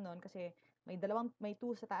sabihin lang noon kasi may 2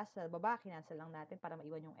 sa taas, sa baba, kinancel lang natin para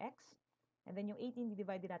maiwan yung x. And then yung 18,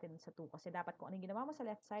 divide din natin sa 2 kasi dapat kung anong ginawa mo sa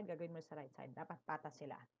left side, gagawin mo sa right side. Dapat patas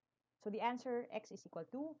sila. So, the answer, x is equal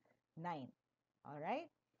to 9. Alright?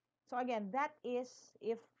 So, again, that is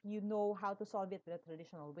if you know how to solve it the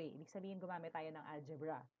traditional way. Ibig sabihin, gumamit tayo ng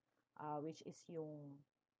algebra, which is yung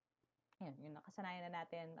nakasanayan na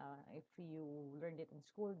natin, if you learned it in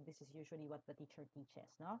school, this is usually what the teacher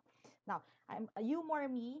teaches, no? Now, you more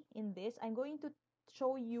me in this, I'm going to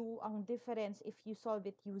show you ang difference if you solve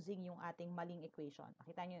it using yung ating maling equation.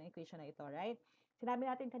 Nakita niyo yung equation na ito, right? Sinabi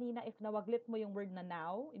natin kanina, if nawaglit mo yung word na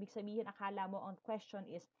now, ibig sabihin, akala mo ang question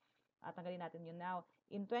is, tanggalin natin yun now.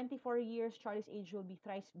 In 24 years, Charlie's age will be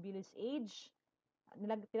thrice Billy's age.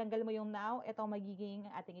 Tinanggal mo yung now, ito magiging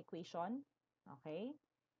ating equation. Okay?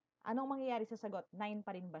 Anong mangyayari sa sagot? 9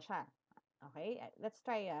 pa rin ba siya? Okay? Let's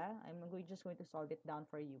try, just going to solve it down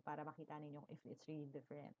for you para makita ninyo if it's really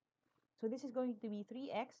different. So this is going to be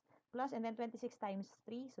 3x plus, and then 26 times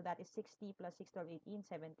 3, so that is 60 plus 6, 12, 18,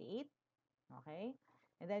 78. Okay?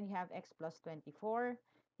 And then you have x plus 24.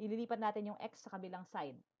 Ililipat natin yung x sa kabilang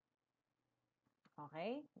side.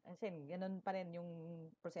 Okay? Kasi ganun pa rin yung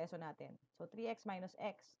proseso natin. So 3x minus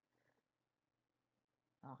x.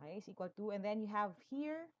 Okay, is equal to, and then you have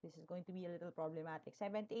here, this is going to be a little problematic.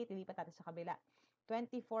 78, ilipat natin sa kabila.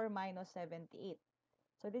 24 minus 78.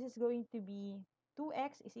 So this is going to be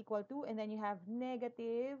 2x is equal to, and then you have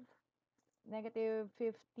negative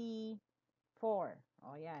 54.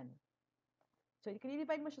 O, yan. So,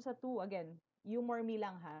 i-divide mo siya sa 2. Again, humor me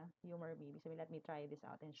lang ha. Humor me. So, let me try this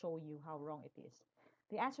out and show you how wrong it is.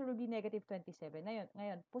 The answer will be negative 27.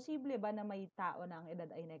 Ngayon, posible ba na may tao na ang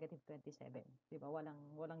edad ay negative 27? Diba?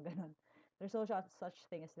 Walang ganun. There's no such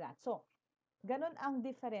thing as that. So, ganun ang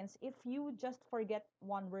difference if you just forget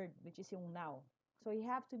one word, which is yung now. So, you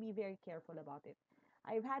have to be very careful about it.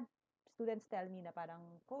 I've had students tell me na parang,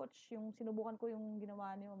 Coach, yung sinubukan ko yung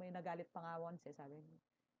ginawa niyo, may nagalit pa nga once eh, sabi niya.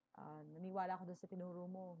 Naniwala ako dun sa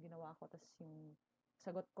tinuro mo, ginawa ko, tapos yung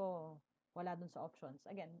sagot ko, wala dun sa options.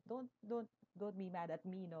 Again, don't be mad at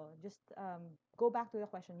me, no. Just go back to the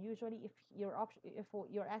question. Usually, if your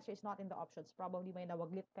answer is not in the options, probably may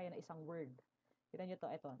nawaglit kayo na isang word. Kita nyo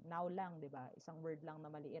to, ito, now lang, di ba? Isang word lang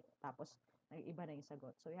na maliit, tapos nag-iba na yung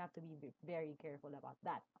sagot. So, you have to be very careful about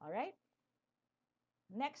that. Alright?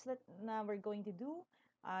 Next na we're going to do,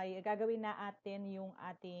 ay gagawin na atin yung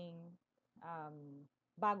ating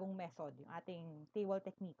bagong method, yung ating table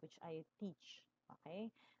technique, which I teach.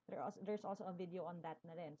 Okay? There's also a video on that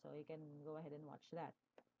na rin, so you can go ahead and watch that.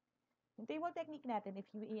 Yung table technique natin,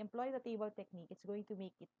 if you employ the table technique, it's going to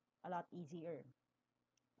make it a lot easier.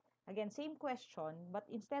 Again, same question, but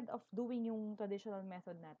instead of doing yung traditional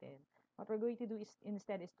method natin, what we're going to do is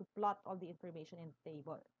instead is to plot all the information in the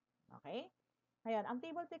table. Okay? Ngayon, ang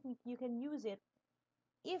table technique, you can use it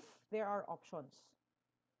if there are options.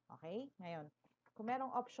 Okay? Ngayon, kung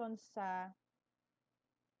merong options sa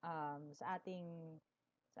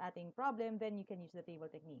ating problem, then you can use the table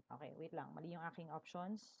technique. Okay, wait lang. Mali yung aking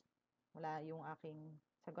options. Wala yung aking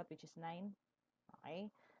sagot, which is 9. Okay?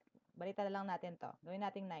 Balita na lang natin to. Gawin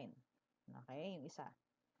natin 9. Okay, yung isa.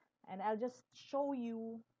 And I'll just show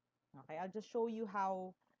you,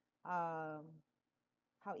 how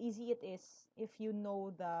easy it is if you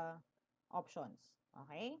know the options.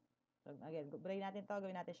 Okay? So, again, break natin to.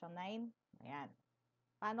 Gawin natin siyang 9. Ayan.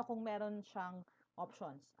 Paano kung meron siyang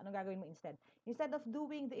options? Anong gagawin mo instead? Instead of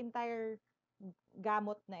doing the entire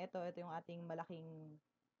gamot na ito yung ating malaking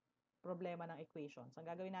problema ng equations. Ang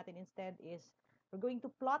gagawin natin instead is, we're going to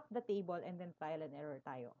plot the table and then trial and error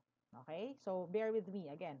tayo. Okay? So, bear with me.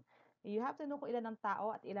 Again, you have to know kung ilan ang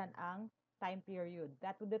tao at ilan ang time period.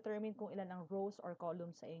 That would determine kung ilan ang rows or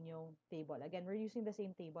columns sa inyong table. Again, we're using the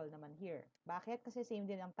same table naman here. Bakit? Kasi same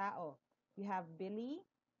din ang tao. You have Billy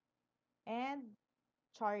and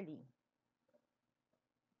Charlie.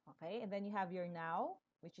 Okay? And then you have your now,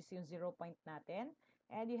 which is yung 0 point natin.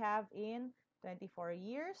 And you have in 24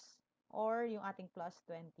 years or yung ating plus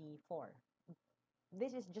 24.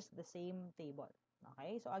 This is just the same table.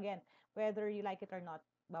 Okay? So again, whether you like it or not,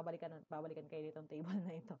 babalikan kayo ditong table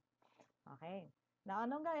na ito. Okay? Now,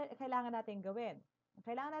 anong kailangan natin gawin? Ang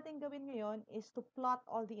kailangan natin gawin ngayon is to plot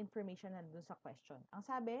all the information nandun sa question. Ang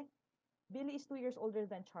sabi, Billy is 2 years older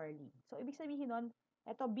than Charlie. So, ibig sabihin nun,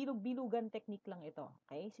 ito, bilug-bilugan technique lang ito.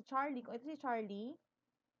 Okay? Si Charlie, kung ito si Charlie,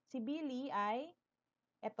 si Billy ay,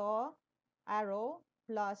 ito, arrow,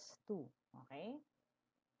 plus 2. Okay?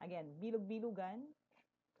 Again, bilug-bilugan.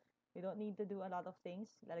 We don't need to do a lot of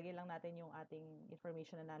things. Lalagay lang natin yung ating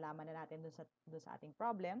information na nalaman na natin dun sa ating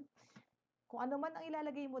problem. Kung ano man ang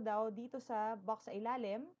ilalagay mo daw dito sa box sa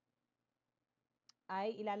ilalim,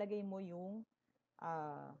 ay ilalagay mo yung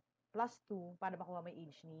 +2 para makuha mo yung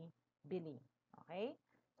age ni Billy. Okay?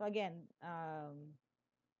 So again,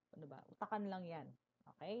 ano ba? Utakan lang yan.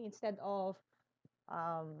 Okay? Instead of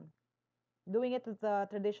doing it the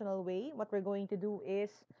traditional way, what we're going to do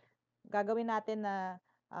is gagawin natin na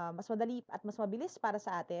mas madali at mas mabilis para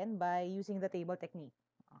sa atin by using the table technique.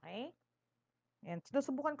 Okay? And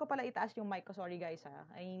sinusubukan ko pala itaas yung mic ko. Sorry guys ha.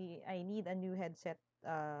 I need a new headset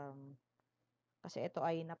kasi ito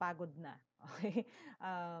ay napagod na. Okay?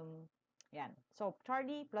 Yan. So,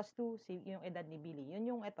 Charlie +2, yung edad ni Billy. Yun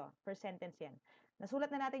yung ito, first sentence yan. Nasulat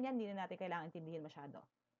na natin yan, hindi na natin kailangan intindihin masyado.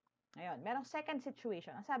 Ngayon, merong second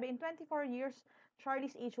situation. Ang sabi, in 24 years,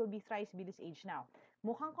 Charlie's age will be thrice Billy's age now.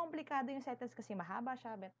 Mukhang komplikado yung sentence kasi mahaba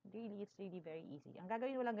siya, but really, it's really very easy. Ang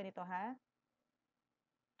gagawin mo lang ganito, ha?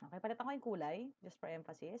 Okay, palitan ko yung kulay, just for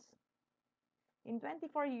emphasis. In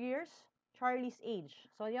 24 years, Charlie's age.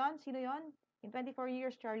 So, yon, sino yon? In 24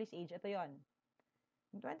 years, Charlie's age. Ito yon.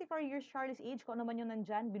 In 24 years, Charlie's age, kung ano man yung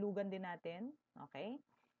nandyan, bilugan din natin. Okay?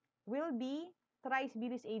 Will be thrice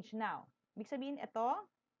Billy's age now. Ibig sabihin, ito,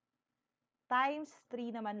 times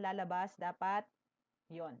 3 naman lalabas, dapat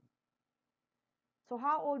yon. So,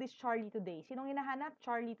 how old is Charlie today? Sinong hinahanap?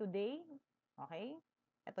 Charlie today. Okay?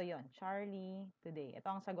 Ito yon, Charlie today.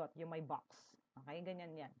 Ito ang sagot, yung may box. Okay?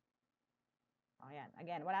 Ganyan yan. Ayan.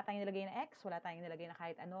 Again, wala tayong nilagay na X, wala tayong nilagay na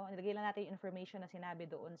kahit ano. Nilagay lang natin yung information na sinabi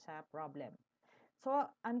doon sa problem. So,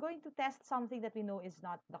 I'm going to test something that we know is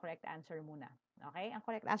not the correct answer muna. Okay? Ang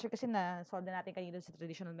correct answer kasi na-solve na natin kanina sa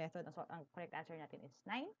traditional method. Ang correct answer natin is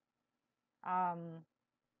 9.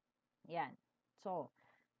 Yan. So,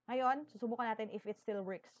 ngayon, susubukan natin if it still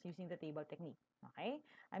works using the table technique. Okay?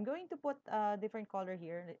 I'm going to put a different color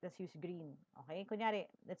here. Let's use green. Okay? Kunyari,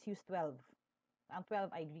 let's use 12. Ang 12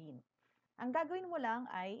 ay green. Ang gagawin mo lang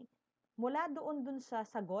ay, mula dun sa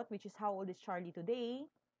sagot, which is how old is Charlie today,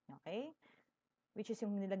 okay? Which is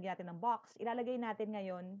yung nilagyan natin ng box, ilalagay natin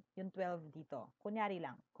ngayon yung 12 dito. Kunyari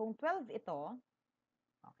lang, kung 12 ito,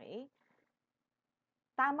 okay,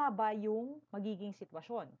 tama ba yung magiging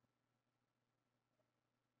sitwasyon?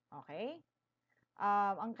 Okay?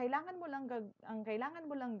 Ang kailangan mo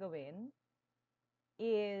lang gawin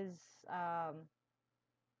is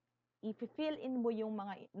i-fill in mo yung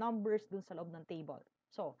mga numbers dun sa loob ng table.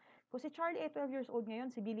 So, kung si Charlie ay 12 years old ngayon,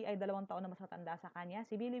 si Billy ay 2 taon na mas matanda sa kanya,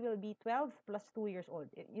 si Billy will be 12 plus 2 years old.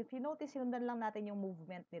 If you notice, sinundan lang natin yung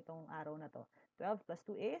movement nitong araw na to. 12 plus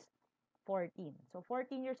 2 is 14. So,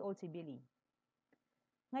 14 years old si Billy.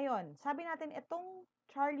 Ngayon, sabi natin, itong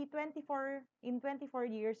Charlie in 24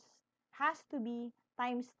 years has to be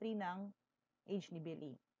times 3 ng age ni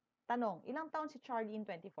Billy. Tanong, ilang taon si Charlie in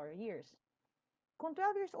 24 years? Kung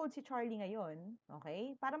 12 years old si Charlie ngayon,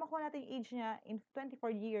 okay, para makuha natin yung age niya in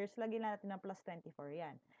 24 years, lagyan natin ng plus 24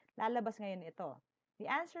 yan. Lalabas ngayon ito. The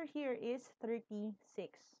answer here is 36.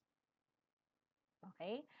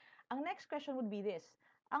 Okay? Ang next question would be this.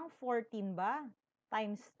 Ang 14 ba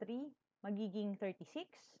times 3 magiging 36?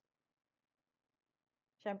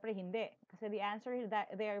 Siyempre hindi. Kasi the answer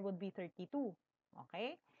there would be 32.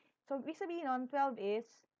 Okay? So, ibig sabihin nun, 12 is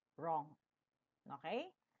wrong.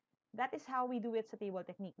 Okay? That is how we do it sa table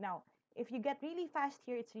technique. Now, if you get really fast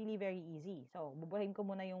here, it's really very easy. So, bubuhayin ko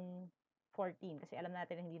muna yung 14 kasi alam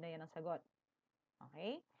natin na hindi na yan ang sagot.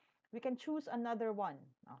 Okay? We can choose another one.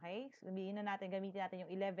 Okay? Sabihin na natin, gamitin natin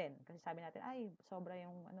yung 11. Kasi sabi natin, ay, sobra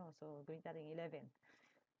yung ano. So, gamitin natin yung 11.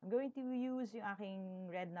 I'm going to use yung aking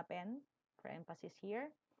red na pen for emphasis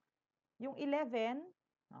here. Yung 11,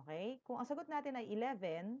 okay? Kung ang sagot natin ay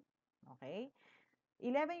 11, okay?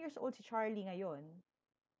 11 years old si Charlie ngayon.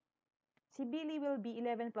 Si Billy will be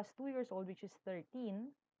 11 plus 2 years old, which is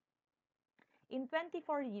 13. In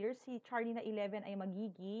 24 years, si Charlie na 11 ay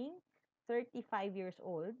magiging 35 years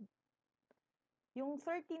old. Yung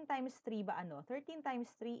 13 times 3 ba ano? 13 times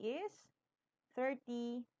 3 is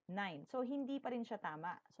 39. So, hindi pa rin siya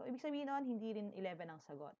tama. So, ibig sabihin nun, hindi rin 11 ang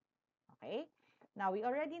sagot. Okay? Now, we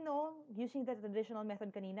already know, using the traditional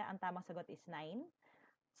method kanina, ang tamang sagot is 9.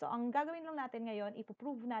 So, ang gagawin lang natin ngayon,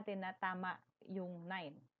 ipoprove natin na tama yung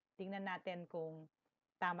 9. Tingnan natin kung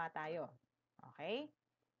tama tayo. Okay?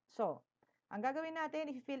 So, ang gagawin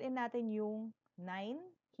natin, i-fill in natin yung 9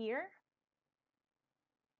 here.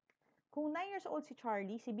 Kung 9 years old si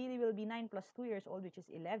Charlie, si Billy will be 9 plus 2 years old, which is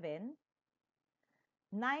 11.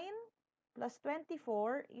 9 plus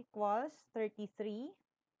 24 equals 33.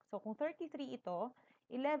 So, kung 33 ito,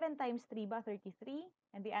 11 times 3 ba 33?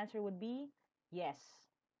 And the answer would be yes.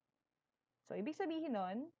 So, ibig sabihin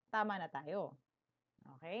nun, tama na tayo.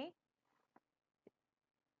 Okay?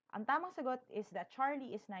 Ang tamang sagot is that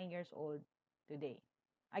Charlie is 9 years old today.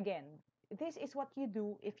 Again, this is what you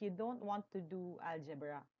do if you don't want to do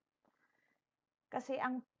algebra. Kasi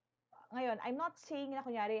ngayon, I'm not saying na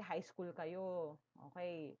kunyari high school kayo.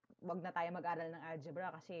 Okay, wag na tayo mag-aral ng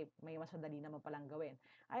algebra kasi may mas madali naman palang gawin.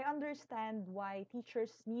 I understand why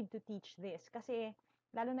teachers need to teach this kasi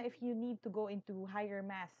lalo na if you need to go into higher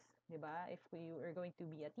math, 'di ba? If you are going to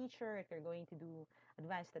be a teacher, if you're going to do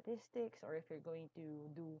advanced statistics, or if you're going to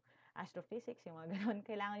do astrophysics, yung mga ganun,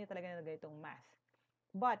 kailangan nyo talaga na itong math.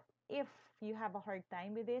 But if you have a hard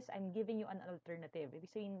time with this, I'm giving you an alternative.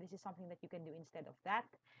 Ibig sabihin, this is something that you can do instead of that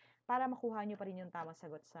para makuha nyo pa rin yung tamang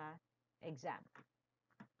sagot sa exam.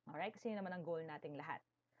 Alright? Kasi yun naman ang goal nating lahat.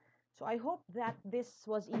 So I hope that this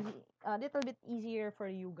was easy, a little bit easier for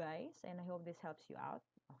you guys, and I hope this helps you out.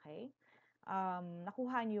 Okay?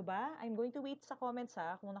 Nakuha nyo ba? I'm going to wait sa comments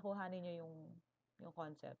kung nakuha niyo yung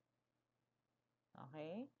concept.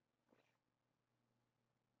 Okay?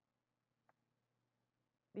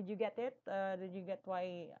 Did you get it? Did you get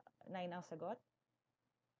why 9 ang sagot?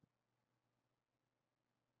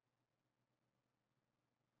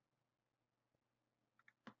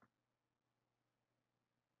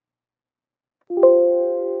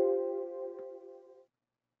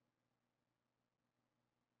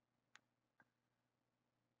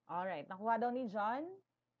 Alright, nakuha daw ni John.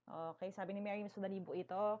 Okay, sabi ni Mary, mas madali po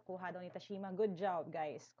ito. Kuha daw ni Tashima. Good job,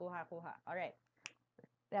 guys. Kuha. Alright,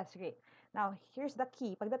 that's great. Now, here's the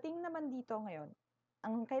key. Pagdating naman dito ngayon,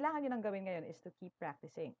 ang kailangan nyo nang gawin ngayon is to keep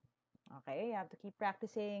practicing. Okay, you have to keep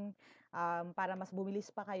practicing para mas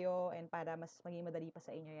bumilis pa kayo and para mas maging madali pa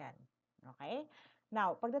sa inyo yan. Okay?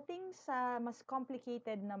 Now, pagdating sa mas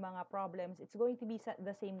complicated na mga problems, it's going to be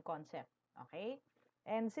the same concept. Okay?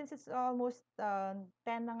 And since it's almost 10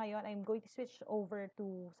 na ngayon, I'm going to switch over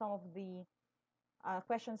to some of the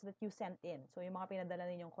questions that you sent in. So, yung mga pinadala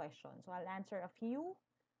ninyong questions. So, I'll answer a few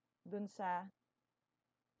dun sa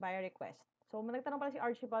via request. So, nagtanong pala si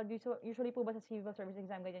Archibald, usually po ba sa civil service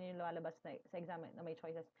exam, ganyan yung lumalabas na, sa exam na may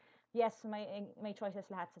choices? Yes, may choices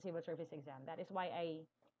lahat sa civil service exam. That is why I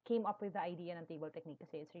came up with the idea ng table technique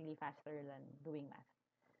kasi it's really faster than doing math.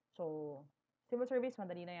 So, civil service,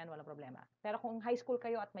 madali na yan, walang problema. Pero kung high school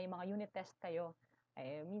kayo at may mga unit test kayo,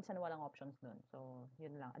 minsan walang options dun. So,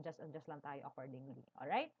 yun lang. Adjust lang tayo accordingly.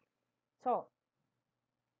 Alright? So,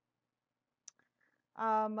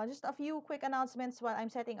 just a few quick announcements while I'm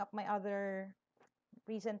setting up my other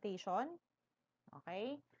presentation.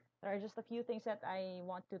 Okay? There are just a few things that I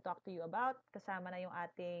want to talk to you about. Kasama na yung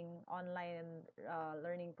ating online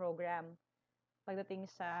learning program pagdating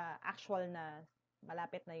sa actual na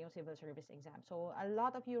malapit na yung civil service exam. So, a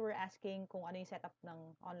lot of you were asking kung ano yung setup ng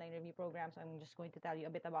online review program. So, I'm just going to tell you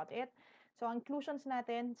a bit about it. So, inclusions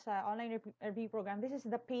natin sa online review program, this is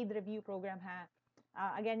the paid review program ha.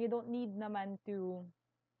 Again, you don't need naman to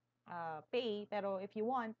pay, pero if you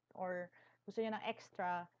want or gusto niyo ng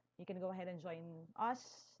extra, you can go ahead and join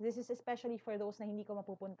us. This is especially for those na hindi ko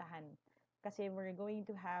mapupuntahan. Kasi we're going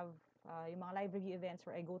to have yung mga live review events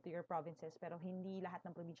where I go to your provinces, pero hindi lahat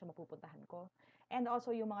ng probinsya mapupuntahan ko. And also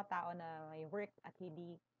yung mga tao na may work at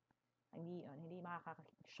hindi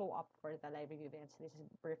makaka-show up for the live review events. This is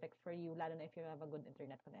perfect for you, lalo na if you have a good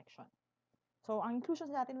internet connection. So, ang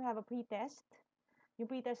inclusions natin, we have a pre-test. Yung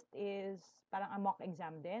pre-test is parang a mock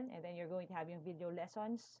exam din, and then you're going to have yung video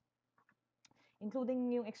lessons, including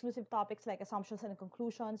yung exclusive topics like assumptions and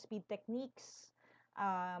conclusions, speed techniques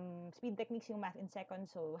yung math in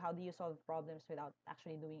seconds, so how do you solve problems without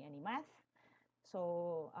actually doing any math.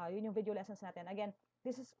 So, yun yung video lessons natin. Again,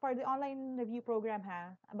 this is for the online review program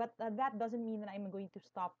ha, but that doesn't mean that I'm going to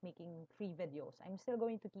stop making free videos. I'm still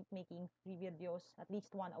going to keep making free videos, at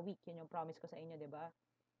least one a week. Yun yung promise ko sa inyo, di ba?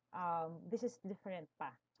 This is different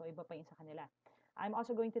pa. So, iba pa yung sa kanila. I'm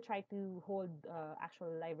also going to try to hold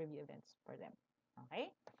actual live review events for them.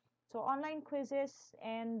 Okay? So, online quizzes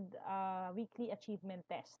and weekly achievement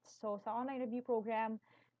tests. So, sa online review program,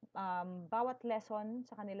 bawat lesson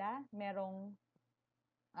sa kanila, merong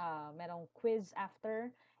quiz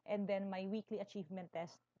after, and then my weekly achievement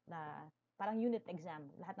test na parang unit exam.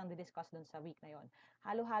 Lahat ng didiscuss dun sa week na yon.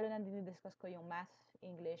 Halo-halo nang dinidiscuss ko yung math,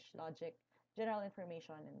 English, logic, general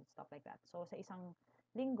information, and stuff like that. So, sa isang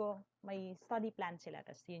linggo, may study plan sila,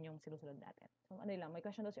 tapos yun yung sinusunod natin. So, ano lang, may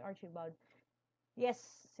question daw si Archibald.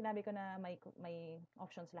 Yes, sinabi ko na may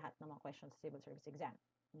options lahat ng mga questions sa civil service exam.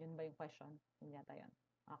 Yun ba yung question? Yun yata yun.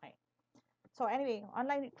 Okay. So anyway,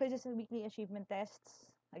 online quizzes and weekly achievement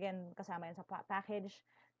tests. Again, kasama yan sa package.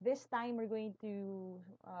 This time, we're going to,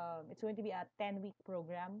 it's going to be a 10-week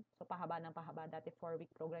program. So, pahaba ng pahaba. Dati 4-week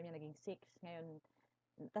program yan, naging 6. Ngayon,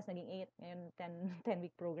 tas naging 8. Ngayon,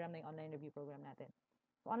 10-week program na yung online review program natin.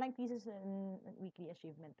 So, online quizzes and weekly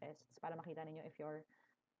achievement tests para makita ninyo if you're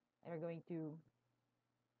going to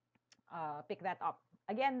pick that up.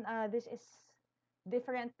 Again, this is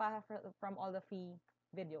different from all the free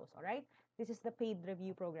videos, all right? This is the paid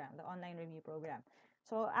review program, the online review program.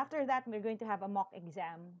 So after that, we're going to have a mock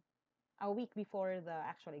exam a week before the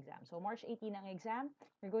actual exam. So March 18 ang exam.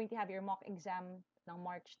 You're going to have your mock exam ng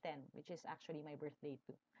March 10, which is actually my birthday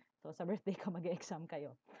too. So sa birthday ko mag-exam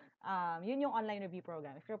kayo. Yun yung online review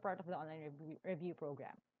program, if you're part of the online review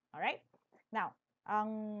program. All right? Now,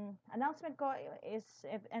 ang announcement ko is,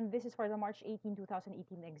 and this is for the March 18,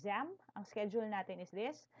 2018 exam. Ang schedule natin is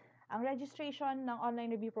this. Ang registration ng online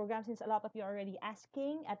review program, since a lot of you are already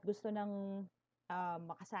asking at gusto ng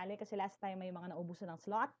makasali kasi last time may mga naubusan ng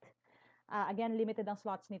slot. Again, limited ang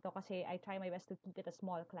slots nito kasi I try my best to keep it a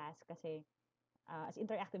small class kasi as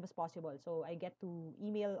interactive as possible. So, I get to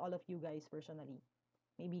email all of you guys personally.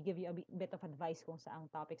 Maybe give you a bit of advice kung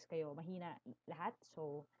saang topics kayo mahina lahat.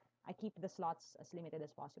 So, I keep the slots as limited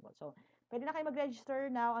as possible. So, pwede na kayo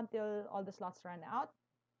mag-register now until all the slots run out.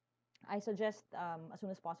 I suggest as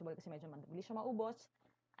soon as possible kasi medyo mabilis siya maubos.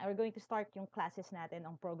 We're going to start yung classes natin,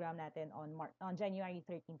 ang program natin on January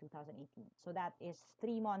 13, 2018. So, that is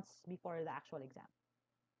 3 months before the actual exam.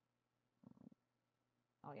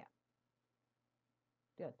 Oh, yeah.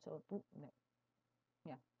 Good. So,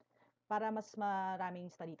 yeah. Para mas maraming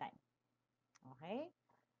study time. Okay?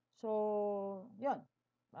 So, yun.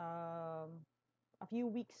 A few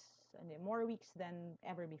weeks, more weeks than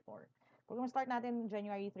ever before. Program start natin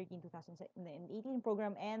January 13, 2018.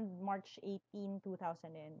 Program end March 18,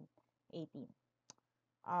 2018.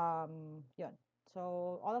 Yun. So,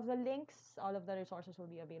 all of the links, all of the resources will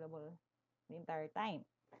be available the entire time.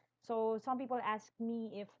 So, some people ask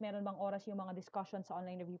me if meron bang oras yung mga discussions sa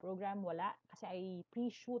online review program. Wala. Kasi I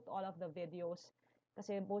pre-shoot all of the videos.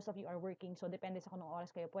 Kasi most of you are working. So, depende sa kung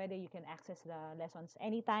oras kayo pwede. You can access the lessons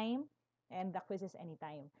anytime and the quizzes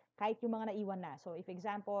anytime. Kahit yung mga naiwan na. So, if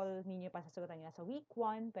example, ninyo pa sasagutan nyo sa week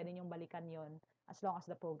 1, pwede nyong balikan yon as long as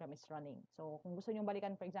the program is running. So, kung gusto nyong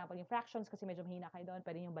balikan, for example, yung fractions kasi medyo mahina kayo doon,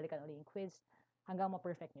 pwede nyong balikan ulit yung quiz hanggang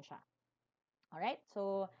ma-perfect nyo siya. Alright?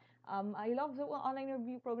 So, I love the online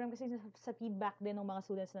review program kasi sa feedback din ng mga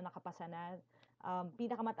students na nakapasa na,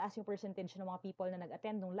 pinakamataas yung percentage ng mga people na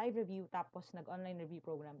nag-attend ng live review tapos nag-online review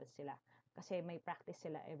program din sila. Kasi may practice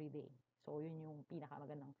sila every day. So, yun yung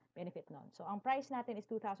pinakamagandang benefit nun. So, ang price natin is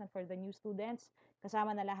 2,000 for the new students.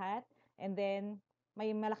 Kasama na lahat. And then,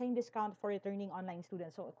 may malaking discount for returning online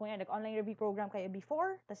students. So, kung yan, nag-online review program kayo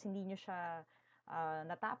before, tas hindi nyo siya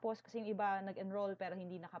natapos kasi yung iba nag-enroll pero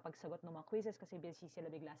hindi nakapagsagot ng mga quizzes kasi busy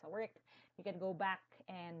sila bigla sa work. You can go back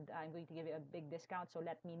and I'm going to give you a big discount. So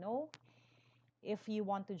let me know if you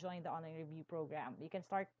want to join the online review program. You can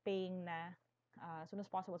start paying na as soon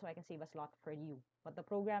as possible so I can save a slot for you. But the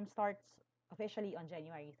program starts officially on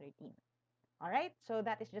January 13. Alright, so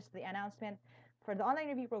that is just the announcement for the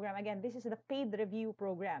online review program. Again, this is the paid review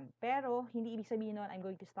program. Pero hindi ibig sabihin nun I'm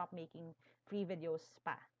going to stop making free videos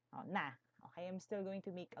pa. Okay, I'm still going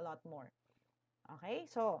to make a lot more. Okay,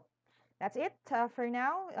 so that's it for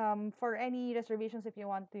now. For any reservations, if you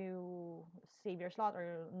want to save your slot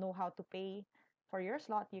or know how to pay for your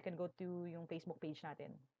slot, you can go to yung Facebook page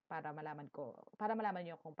natin para malaman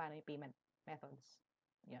nyo kung paano yung payment methods.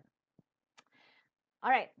 Yan.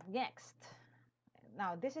 Alright, next.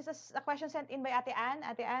 Now, this is a question sent in by Ate Ann.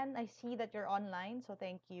 Ate Ann, I see that you're online, so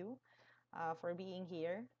thank you for being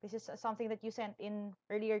here. This is something that you sent in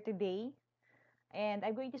earlier today. And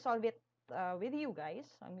I'm going to solve it with you guys.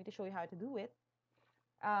 I'm going to show you how to do it.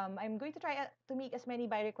 I'm going to try to make as many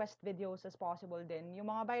by request videos as possible din.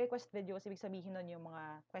 Yung mga by request videos, ibig sabihin nun yung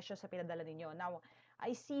mga questions na pinadala ninyo. Now,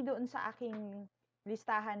 I see doon sa aking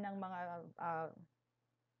listahan ng mga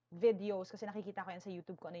videos, kasi nakikita ko yan sa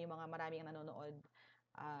YouTube ko ano yung mga maraming nanonood.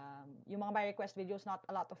 Yung mga by request videos, not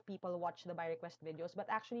a lot of people watch the by request videos, but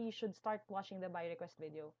actually you should start watching the by request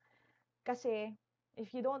video. Kasi,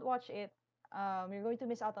 if you don't watch it, you're going to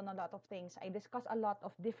miss out on a lot of things. I discuss a lot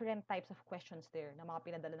of different types of questions there na mga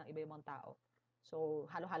pinadala ng iba-ibang tao. So,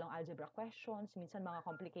 halo-halong algebra questions, minsan mga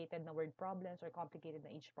complicated na word problems or complicated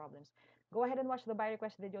na age problems. Go ahead and watch the by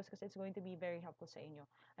request videos kasi it's going to be very helpful sa inyo.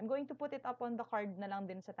 I'm going to put it up on the card na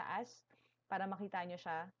lang din sa taas para makita nyo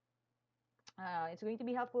siya. It's going to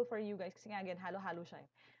be helpful for you guys kasi nga again, halo-halo siya.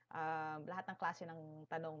 Lahat ng klase ng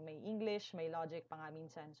tanong, may English, may logic pa nga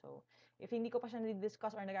minsan. So, if hindi ko pa siya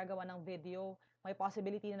na-discuss or nagagawa ng video, may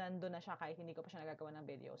possibility na nandun na siya kahit hindi ko pa siya nagagawa ng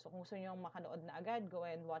video. So, kung gusto niyo makanood na agad, go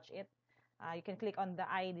and watch it. You can click on the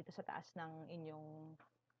eye dito sa taas ng inyong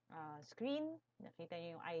screen. Nakita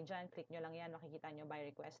niyo yung eye dyan. Click nyo lang yan. Makikita nyo by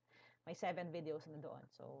request. May 7 videos na doon.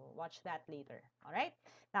 So, watch that later. Alright?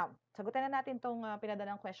 Now, sagutan na natin tong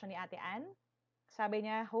pinadalang question ni Ate Ann. Sabi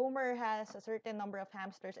niya, Homer has a certain number of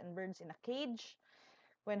hamsters and birds in a cage.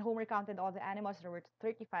 When Homer counted all the animals, there were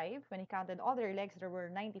 35. When he counted all their legs, there were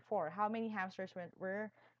 94. How many hamsters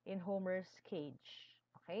were in Homer's cage?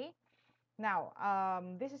 Okay? Now,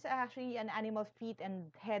 this is actually an animal feet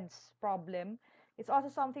and heads problem. It's also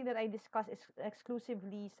something that I discuss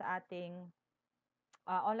exclusively sa ating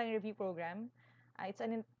online review program.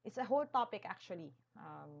 It's a whole topic actually.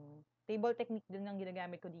 Table technique din ang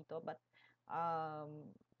ginagamit ko dito, but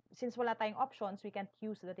since wala tayong options, we can't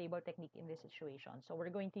use the table technique in this situation. So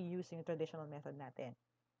we're going to use yung traditional method natin.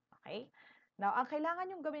 Okay? Now, ang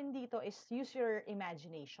kailangan yung gawin dito is use your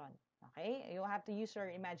imagination. Okay? You have to use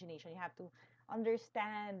your imagination. You have to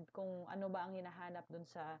understand kung ano ba ang hinahanap dun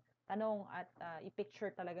sa tanong at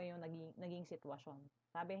i-picture talaga yung naging sitwasyon.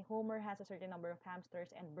 Sabi, Homer has a certain number of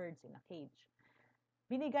hamsters and birds in a cage.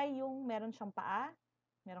 Binigay yung meron siyang paa,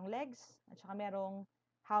 merong legs, at saka merong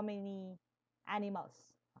how many animals.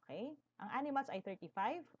 Okay? Ang animals ay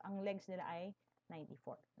 35, ang legs nila ay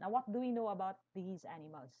 94. Now, what do we know about these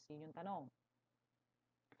animals? Yun yung tanong.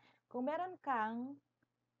 Kung meron kang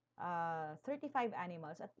 35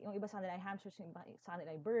 animals at yung iba sa kanila ay hamsters, yung iba sa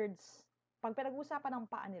kanila ay birds, pag pinag-uusapan ng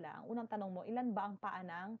paa nila, ang unang tanong mo, ilan ba ang paa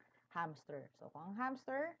ng hamster? So, kung ang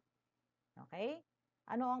hamster, okay,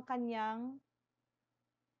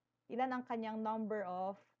 ilan ang kanyang number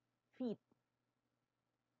of feet?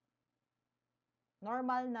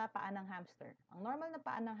 Normal na paa ng hamster. Ang normal na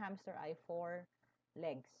paa ng hamster ay 4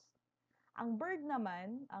 legs. Ang bird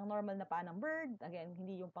naman, ang normal na paa ng bird, again,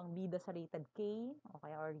 hindi yung pang-bida sa rated K, o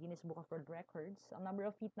kaya or Guinness Book of World Records, ang number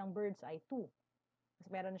of feet ng birds ay 2. Kasi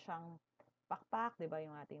meron siyang pakpak, di ba,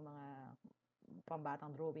 yung ating mga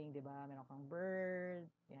pambatang drawing, di ba? Meron kang bird,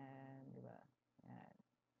 yan, di ba? Yan.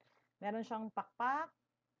 Meron siyang pakpak,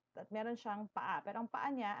 at meron siyang paa. Pero ang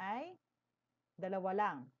paa niya ay 2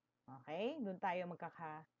 lang. Okay? Doon tayo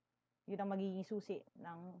yun ang magiging susi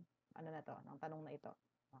ng ng tanong na ito.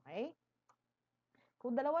 Okay?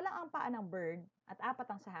 Kung 2 lang ang paa ng bird at 4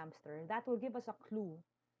 ang sa hamster, that will give us a clue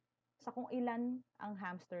sa kung ilan ang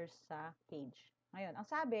hamsters sa cage. Ngayon, ang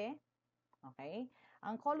sabi, okay,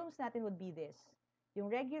 ang columns natin would be this. Yung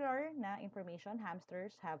regular na information,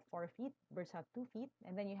 hamsters have 4 feet, birds have 2 feet,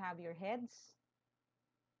 and then you have your heads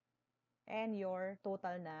and your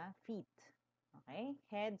total na feet. Okay?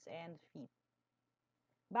 Heads and feet.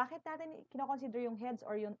 Bakit natin kinoconsider yung heads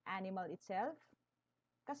or yung animal itself?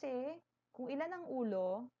 Kasi, kung ilan ang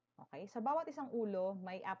ulo, okay, sa bawat isang ulo,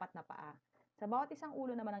 may 4 na paa. Sa bawat isang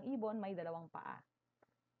ulo naman ng ibon, may 2 paa.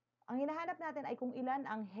 Ang hinahanap natin ay kung ilan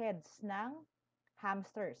ang heads ng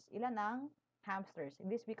hamsters. Ilan ang hamsters.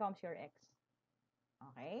 This becomes your X.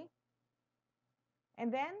 Okay?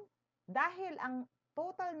 And then, dahil ang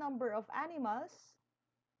total number of animals,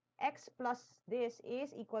 X plus this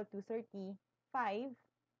is equal to 35.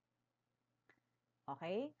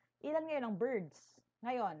 Okay? Ilan ngayon ang birds?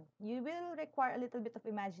 Ngayon, you will require a little bit of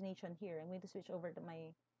imagination here. I'm going to switch over to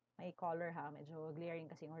my color ha. Medyo glaring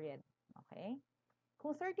kasi yung red. Okay?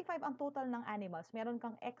 Kung 35 ang total ng animals, meron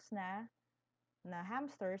kang X na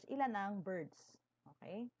hamsters, ilan ang birds?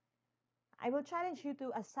 Okay? I will challenge you to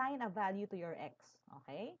assign a value to your X.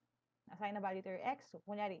 Okay? Assign a value to your X. So,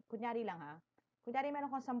 kunyari lang ha. Kunyari meron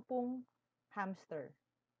kang 10 hamster.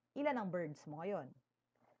 Ilan ang birds mo ngayon?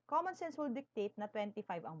 Common sense will dictate na 25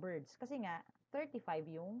 ang birds. Kasi nga, 35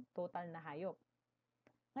 yung total na hayop.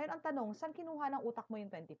 Ngayon, ang tanong, saan kinuha ng utak mo yung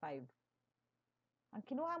 25? Ang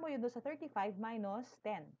kinuha mo yun doon sa 35 minus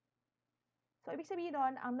 10. So, ibig sabihin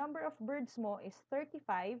nun, ang number of birds mo is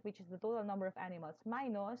 35, which is the total number of animals,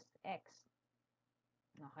 minus X.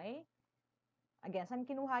 Okay? Again, saan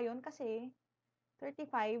kinuha yun? Kasi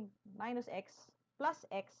 35 minus X plus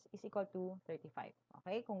X is equal to 35.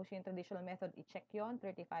 Okay? Kung gusto yung traditional method, i-check yon.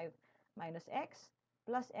 35 minus X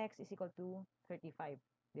plus X is equal to 35.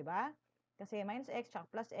 Diba? Kasi minus X tsaka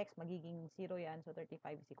plus X, magiging 0 yan. So,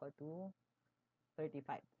 35 is equal to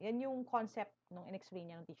 35. Yan yung concept nung in-explain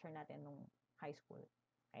niya ng teacher natin nung high school.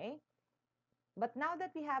 Okay? But now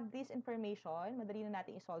that we have this information, madali na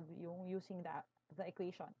natin i-solve yung using the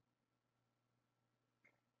equation.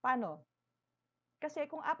 Paano? Kasi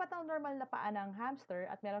kung 4 ang normal na paa ng hamster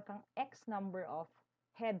at meron kang X number of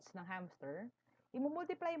heads ng hamster,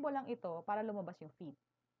 imumultiply mo lang ito para lumabas yung feet.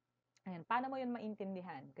 Ayan, paano mo yun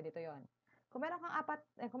maintindihan? Ganito yon. Kung meron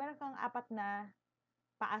kang apat na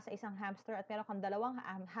paa sa isang hamster at meron kang dalawang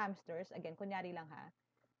hamsters, again, kunyari lang ha,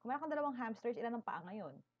 kung meron kang dalawang hamsters, ilan ang paa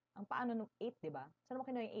ngayon? Ang paa nun, 8, di ba? Saan mo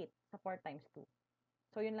kinuha yung 8? Sa 4 times 2.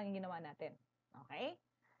 So, yun lang yung ginawa natin. Okay?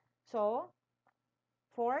 So,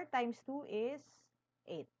 4 times 2 is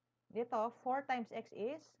 8. Dito, 4 times x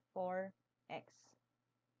is 4x.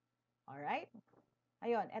 Alright?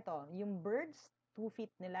 Ayun, eto, yung birds, 2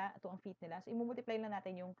 feet nila, ito ang feet nila. So, imumultiply lang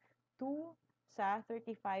natin yung 2 sa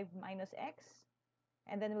 35 minus x.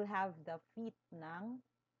 And then we'll have the feet ng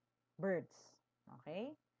birds.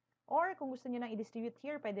 Okay? Or, kung gusto nyo nang i-distribute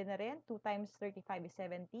here, pwede na rin. 2 times 35 is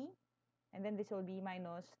 70. And then this will be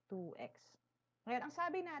minus 2x. Ngayon, ang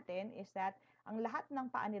sabi natin is that ang lahat ng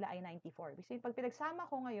paa nila ay 94. Kasi pag pinagsama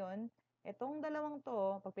ko ngayon, itong dalawang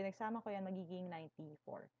to, pag pinagsama ko yan, magiging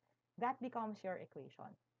 94. That becomes your equation.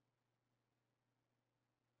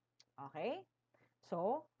 Okay?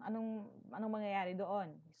 So, anong mangyayari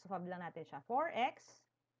doon? Solve lang natin siya. 4x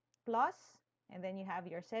plus, and then you have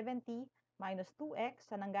your 70 minus 2x.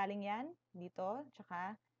 Saan nanggaling yan? Dito,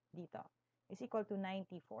 tsaka dito. Is equal to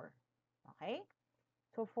 94. Okay?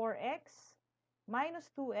 So, 4x minus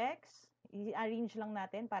 2x, i-arrange lang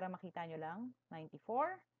natin para makita nyo lang.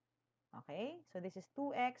 94. Okay? So, this is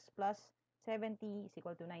 2x plus 70 is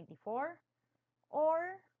equal to 94.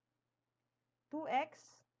 Or,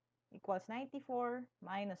 2x equals 94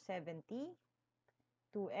 minus 70.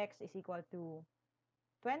 2x is equal to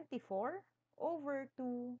 24 over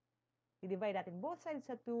 2. I-divide natin both sides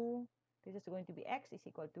sa 2. This is going to be x is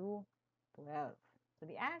equal to 12. So,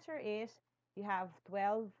 the answer is, you have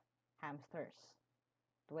 12 hamsters.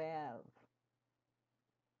 12.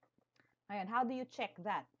 Ayan, how do you check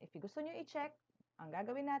that? If you gusto nyo i-check, ang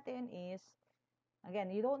gagawin natin is, again,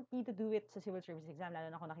 you don't need to do it sa civil service exam, lalo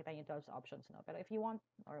na kung nakita nyo 12 options, no? Pero if you want,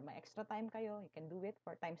 or may extra time kayo, you can do it.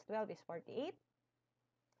 4 times 12 is 48.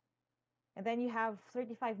 And then you have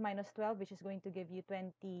 35 minus 12, which is going to give you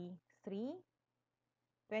 23.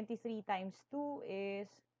 23 times 2 is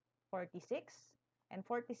 46. And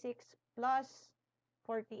 46 plus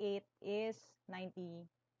 48 is 94.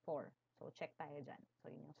 So, check tayo dyan. So,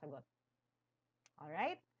 yun yung sagot.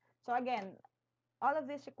 Alright? So, again, all of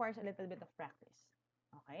this requires a little bit of practice.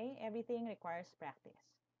 Okay? Everything requires practice.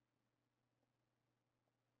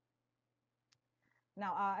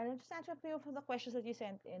 Now, I'll just answer a few of the questions that you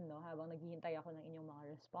sent in, no, habang naghihintay ako ng inyong mga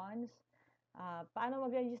response. Paano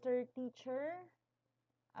mag-register teacher?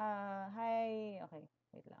 Hi. Okay,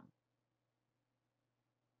 wait lang.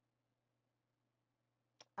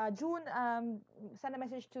 June, send a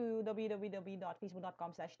message to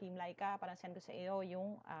www.facebook.com/teamlaika para send ko sa iyo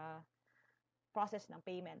yung process ng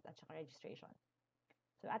payment at saka registration.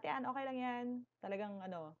 So, Ate Ann, okay lang yan. Talagang,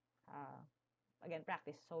 again,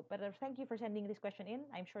 practice. So, but thank you for sending this question in.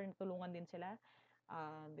 I'm sure tulungan din sila.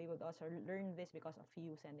 They would also learn this because of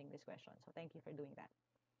you sending this question. So, thank you for doing that.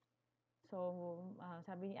 So,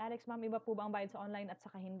 sabi ni Alex, ma'am, iba po ba ang bayad sa online at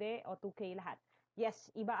saka hindi? O 2K lahat?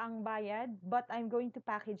 Yes, iba ang bayad, but I'm going to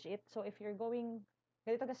package it. So, if you're going,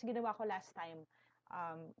 ganito kasi ginawa ko last time.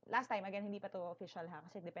 Last time, again, hindi pa to official ha,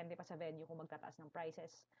 kasi depende pa sa venue kung magtataas ng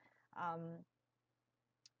prices.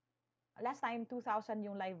 Last time, 2,000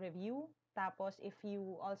 yung live review. Tapos, if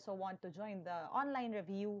you also want to join the online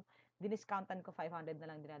review, diniscountan ko 500 na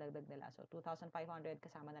lang dinadagdag nila. So, 2,500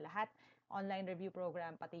 kasama na lahat. Online review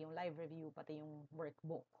program, pati yung live review, pati yung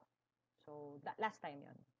workbook. So, last time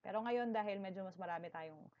yon. Pero ngayon, dahil medyo mas marami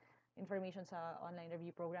tayong information sa online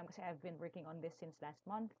review program, kasi I've been working on this since last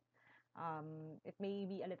month, it may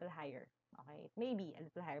be a little higher. Okay? It may be a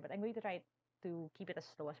little higher, but I'm going to try to keep it as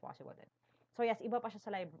low as possible then. So, yes, iba pa siya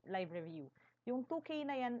sa live review. Yung 2K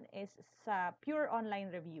na yan is sa pure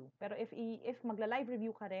online review. Pero if magla-live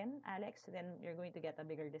review ka rin, Alex, then you're going to get a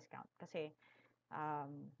bigger discount. Kasi,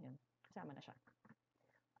 yun, kasama na siya.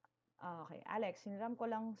 Okay, Alex, siniram ko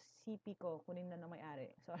lang CP ko, kunin na ng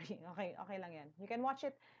may-ari. Sorry, okay lang yan. You can watch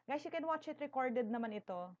it. Guys, you can watch it recorded naman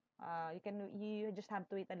ito. You just have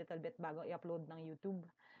to wait a little bit bago i-upload ng YouTube.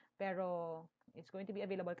 Pero, it's going to be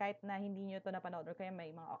available kahit na hindi nyo ito napanood or kaya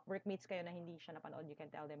may mga workmates kayo na hindi siya napanood, you can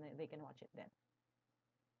tell them that they can watch it then.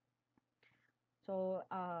 So,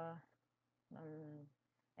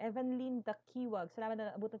 Evanlyn Takiwag, salamat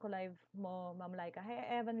na abutan ko live mo, Ma'am Laika.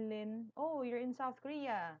 Hey, Evanlyn. Oh, you're in South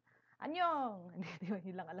Korea. Anyong!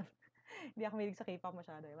 Hindi lang alam. Hindi ako mahilig sa K-pop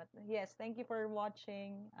masyado. But yes, thank you for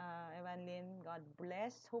watching, Evanlyn. God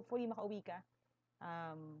bless. Hopefully, makauwi ka.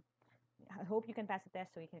 I hope you can pass the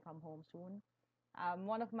test so you can come home soon.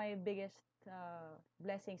 One of my biggest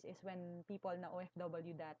blessings is when people na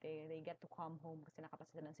OFW dati, they get to come home kasi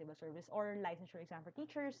nakapasa sila ng civil service or licensure exam for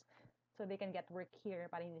teachers, so they can get work here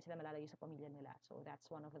para hindi sila malalayo sa pamilya nila. So that's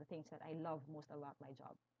one of the things that I love most about my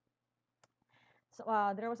job. So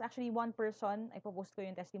there was actually one person, ipopost ko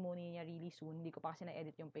yung testimony niya really soon. Hindi ko pa kasi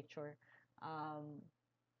na-edit yung picture.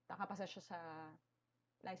 Nakapasa siya sa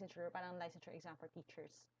parang licensure exam for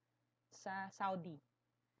teachers sa Saudi.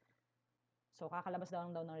 So, kakalabas daw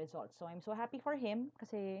ng results. So, I'm so happy for him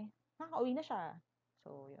kasi nakaka-uwi na siya.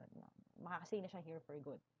 So, yun. Makakastay na siya here for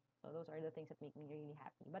good. So, those are the things that make me really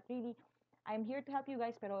happy. But really, I'm here to help you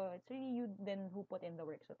guys, pero it's really you then who put in the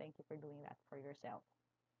work. So, thank you for doing that for yourself.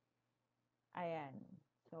 Ayan.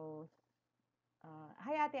 So,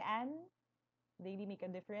 hi Ate Ann. Daily make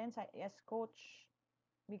a difference. Yes, coach.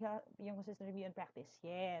 Because yung consistent review and practice.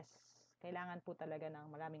 Yes. Kailangan po talaga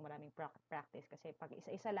ng maraming practice kasi pag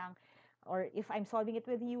isa-isa lang or if I'm solving it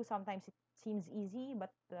with you, sometimes it seems easy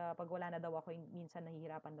but pag wala na daw ako, minsan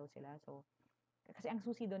nahihirapan daw sila. So, kasi ang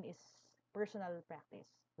susi doon is personal practice.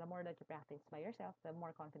 The more that you practice by yourself, the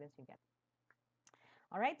more confidence you get.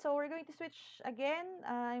 Alright, so we're going to switch again.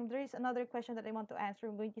 There is another question that I want to answer.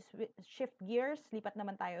 I'm going to shift gears. Lipat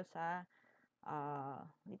tayo sa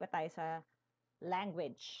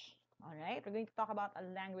language. Alright, we're going to talk about a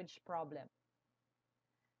language problem.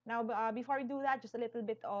 Now, before we do that, just a little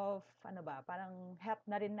bit of, parang help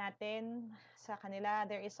na rin natin sa kanila.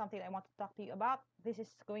 There is something I want to talk to you about. This is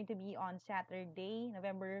going to be on Saturday,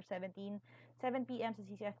 November 17, 7 p.m. sa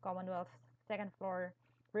CCF Commonwealth, second floor,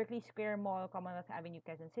 Berkeley Square Mall, Commonwealth Avenue,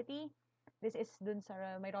 Quezon City. This is dun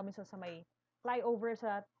sa may Robinson sa may flyover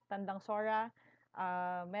sa Tandang Sora.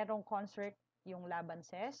 Merong concert yung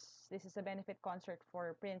Labanses. This is a benefit concert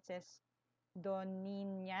for Princess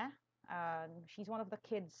Doninia. She's one of the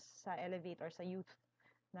kids sa Elevate or sa youth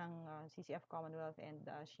ng CCF Commonwealth, and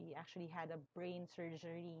she actually had a brain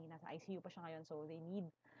surgery. Nasa ICU pa siya ngayon, so they need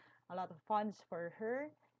a lot of funds for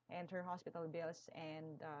her and her hospital bills,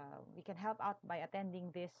 and we can help out by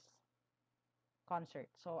attending this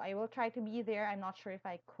concert. So I will try to be there. I'm not sure if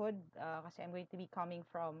I could kasi I'm going to be coming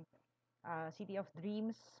from City of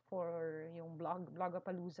Dreams for yung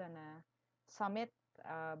Blogapalooza na summit.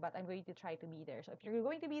 But I'm going to try to be there. So if you're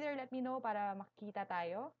going to be there, let me know para makita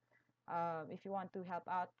tayo. If you want to help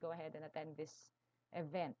out, go ahead and attend this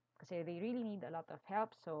event. Kasi they really need a lot of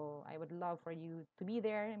help. So I would love for you to be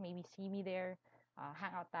there. Maybe see me there.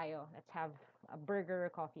 Hang out tayo. Let's have a burger or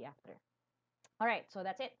coffee after. Alright, so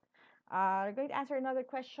that's it. We're going to answer another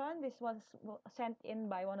question. This was sent in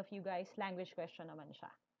by one of you guys. Language question naman siya.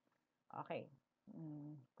 Okay.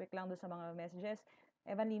 Quick lang doon sa mga messages.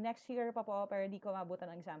 Evanly, next year pa po, pero di ko mabutan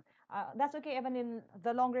ng exam. That's okay, Evanly.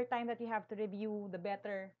 The longer time that you have to review, the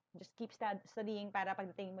better. Just keep studying para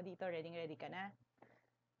pagdating mo dito, ready ka na.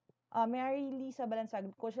 Mary Lisa Balansag,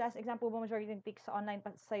 Coach, last exam po ba majority ng takes sa online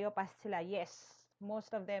sa'yo, passed sila? Yes.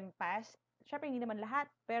 Most of them passed. Siyempre, hindi naman lahat,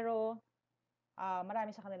 pero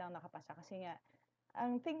marami sa kanilang nakapasa. Kasi nga,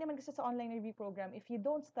 ang thing naman kasi sa online review program, if you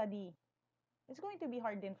don't study, it's going to be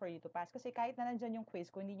hard din for you to pass. Kasi kahit na nandyan yung quiz,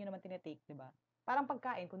 kung hindi nyo naman tinetake, di ba? Parang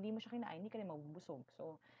pagkain, kung hindi mo siya kinain, hindi ka rin mabubusog.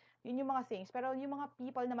 So, yun yung mga things. Pero yung mga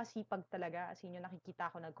people na masipag talaga, as in yung nakikita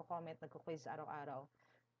ko, nagko-comment, nagko-quiz araw-araw,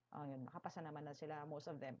 yun, nakapasa naman na sila, most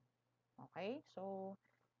of them. Okay? So,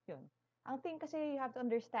 yun. Ang thing kasi, you have to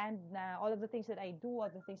understand na all of the things that I do, all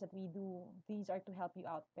the things that we do, these are to help you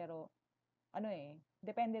out. Pero,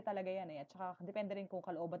 depende talaga yan eh. At saka, depende rin kung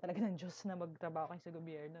kalooban talaga ng Diyos na magtrabaho kayo sa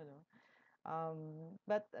gobyerno, no?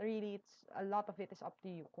 But really, a lot of it is up to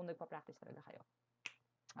you kung nagpa-practice talaga kayo.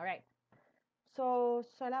 Alright. So,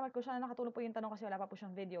 salamat ko siya na nakatulong po yung tanong kasi wala pa po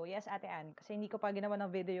siyang video. Yes, Ate Ann, kasi hindi ko pa ginawa ng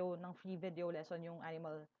video, ng free video lesson yung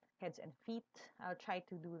animal heads and feet. I'll try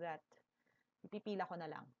to do that. Ipipila ko na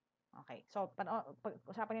lang. Okay. So,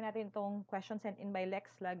 usapan natin itong question sent in by Lex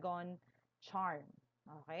Lagon Charm.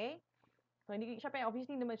 Okay? So, hindi, syempre,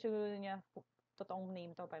 obviously, naman siguro niya totoong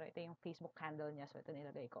name to, pero ito yung Facebook handle niya. So, ito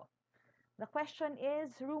nilagay ko. The question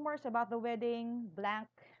is, rumors about the wedding blank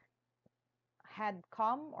had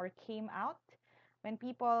come or came out when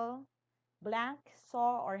people blank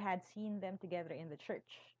saw or had seen them together in the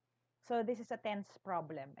church. So this is a tense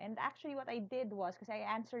problem. And actually what I did was, because I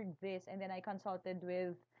answered this and then I consulted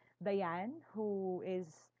with Diane, who is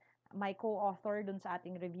my co-author dun sa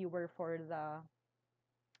ating reviewer for the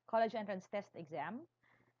college entrance test exam.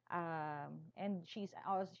 And she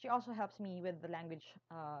also helps me with the language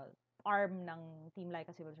arm ng Team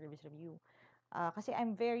Laika Civil Service Review. Kasi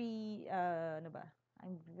I'm very,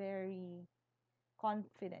 I'm very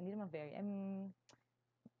confident. Hindi naman very.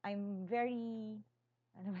 I'm very,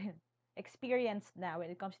 experienced now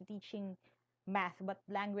when it comes to teaching math, but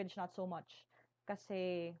language not so much.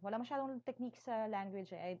 Kasi wala masyadong technique sa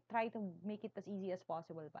language eh. I try to make it as easy as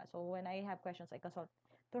possible pa. So when I have questions, I consult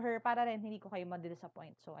to her para rin hindi ko kayo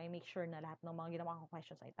ma-disappoint. So I make sure na lahat ng mga ginawa kong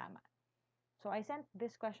questions ay tama. So I sent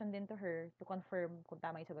this question din to her to confirm kung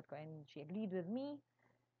tama yung sagot ko, and she agreed with me.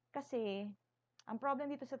 Kasi ang problem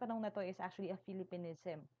dito sa tanong na to is actually a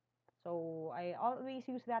Philippinism. So I always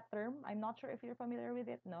use that term. I'm not sure if you're familiar with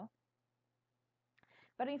it, no?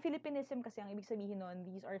 Pero yung Philippinism kasi, ang ibig sabihin nun,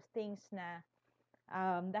 these are things na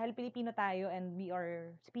dahil Pilipino tayo and we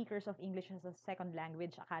are speakers of English as a second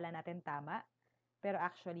language, akala natin tama, pero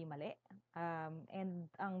actually mali. And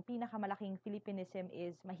ang pinakamalaking Philippinism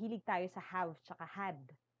is mahilig tayo sa have tsaka had.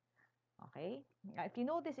 Okay? If you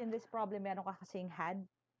notice in this problem, meron ka kasing had,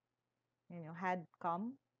 yun yung had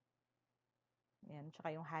come, yan,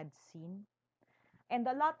 tsaka yung had seen. And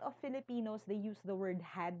a lot of Filipinos, they use the word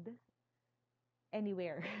had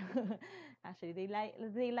anywhere. Actually,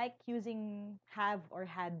 they like using have or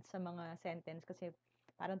had sa mga sentence kasi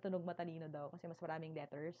parang tunog matalino daw kasi mas maraming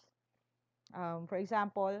letters. For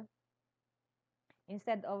example,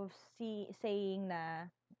 instead of saying na,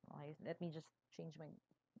 okay, let me just change my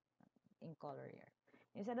ink color here.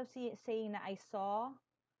 Instead of saying na I saw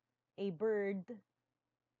a bird,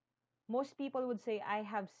 most people would say I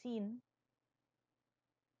have seen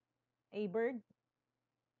a bird.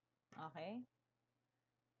 Okay?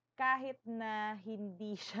 Kahit na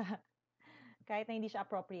hindi siya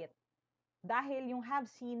appropriate. Dahil yung have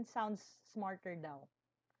seen sounds smarter daw.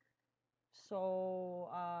 So,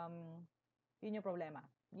 yun yung problema.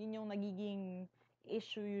 Yun yung nagiging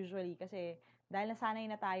issue usually kasi dahil nasanay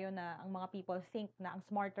na tayo na ang mga people think na ang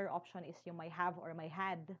smarter option is yung may have or may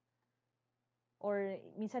had. Or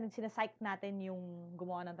minsan sinasike natin yung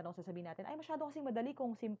gumawa ng tanong, sasabihin natin, ay masyado kasing madali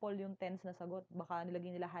kung simple yung tense na sagot. Baka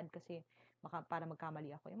nilagay nila had kasi baka para magkamali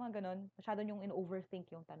ako. Yung mga ganun, masyado yung in-overthink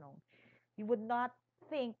yung tanong. You would not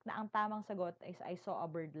think na ang tamang sagot is I saw a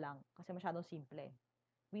bird lang kasi masyadong simple.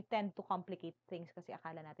 We tend to complicate things kasi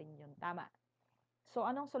akala natin yun tama. So,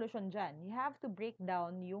 anong solusyon dyan? You have to break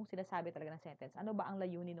down yung sinasabi talaga ng sentence. Ano ba ang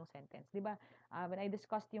layunin ng sentence? Diba? When I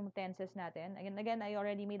discussed yung tenses natin, again, I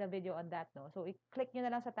already made a video on that, no? So, i-click nyo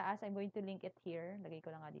na lang sa taas. I'm going to link it here. Lagay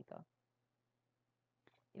ko na nga dito.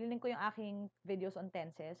 Ililink ko yung aking videos on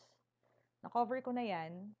tenses. Na-cover ko na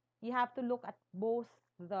yan. You have to look at both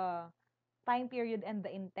the time period and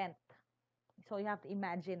the intent. So, you have to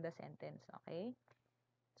imagine the sentence, okay?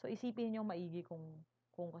 So, isipin nyo maigi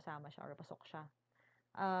kung kasama siya or pasok siya.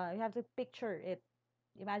 You have to picture it.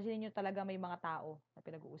 Imagine niyo talaga may mga tao na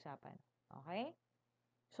pinag-uusapan. Okay?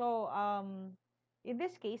 So, in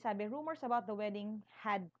this case, sabi, rumors about the wedding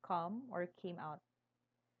had come or came out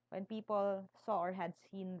when people saw or had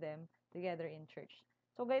seen them together in church.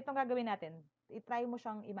 So, ganitong gagawin natin. I-try mo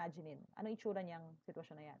siyang imaginein. Ano itsura niyang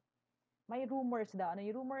sitwasyon na yan? May rumors daw. Ano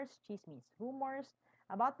yung rumors? Chismis. Rumors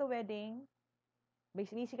about the wedding,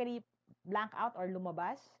 basically, blank out or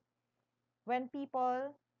lumabas when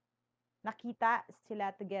people nakita sila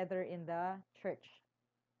together in the church.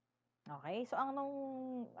 Okay? So,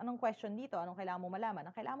 anong question dito? Anong kailangan mo malaman?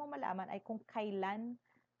 Ang kailangan mo malaman ay kung kailan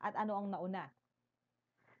at ano ang nauna.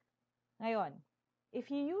 Ngayon, if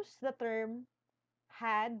you use the term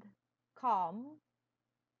had come,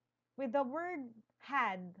 with the word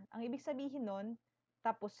had, ang ibig sabihin nun,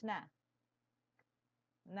 tapos na.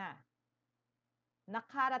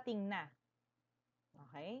 Nakarating na.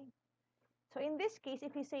 Okay? So, in this case,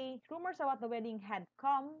 if you say, rumors about the wedding had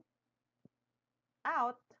come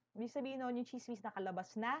out, ibig sabihin nun, yung chismis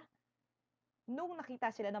nakalabas na nung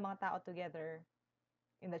nakita sila ng mga tao together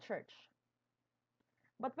in the church.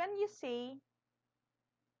 But when you say,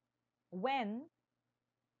 when,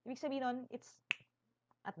 ibig sabihin nun, it's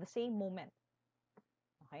at the same moment.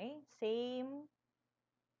 Okay? Same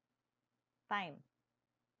time.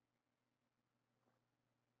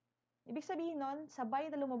 Ibig sabihin nun,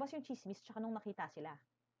 sabay na lumabas yung chismis tsaka nung nakita sila.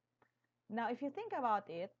 Now, if you think about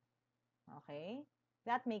it, okay,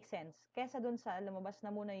 that makes sense. Kesa dun sa lumabas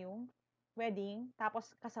na muna yung wedding,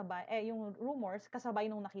 tapos kasabay, yung rumors,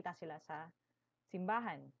 kasabay nung nakita sila sa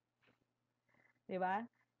simbahan. Diba?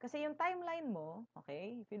 Kasi yung timeline mo,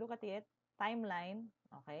 okay, if you look at it, timeline,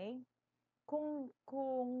 okay,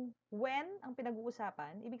 kung when ang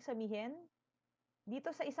pinag-uusapan, ibig sabihin,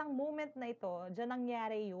 dito sa isang moment na ito, dyan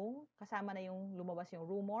nangyari yung, kasama na yung lumabas yung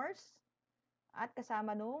rumors, at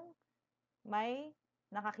kasama nung may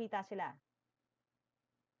nakakita sila.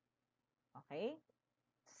 Okay?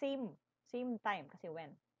 Same time, kasi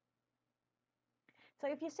when. So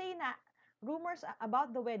if you say na, rumors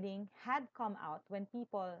about the wedding had come out when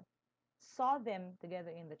people saw them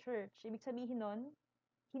together in the church, ibig sabihin nun,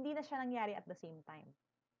 hindi na siya nangyari at the same time.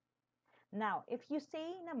 Now, if you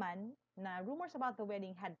say naman na rumors about the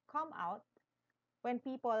wedding had come out when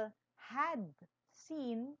people had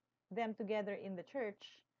seen them together in the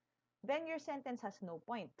church, then your sentence has no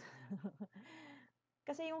point.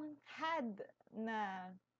 Kasi yung had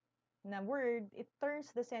na word, it turns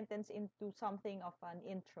the sentence into something of an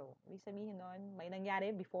intro. Ibig sabihin nun, may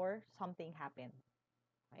nangyari before something happened.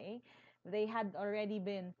 Okay? They had already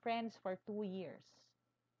been friends for 2 years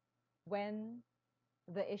when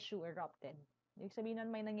the issue erupted. Ibig sabihin nun,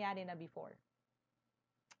 may nangyari na before.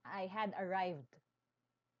 I had arrived.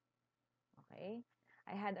 Okay?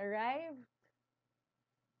 I had arrived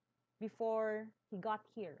before he got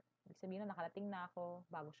here. Ibig sabihin nun, nakarating na ako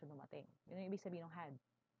bago siya dumating. Yun yung ibig sabihin ng had.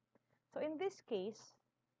 So in this case,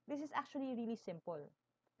 this is actually really simple.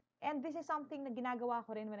 And this is something na ginagawa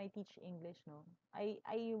ko rin when I teach English, no? I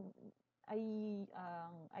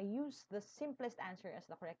use the simplest answer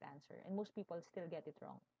as the correct answer, and most people still get it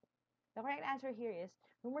wrong. The correct answer here is,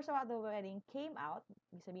 rumors about the wedding came out,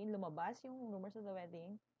 ibig sabihin lumabas yung rumors of the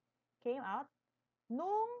wedding, came out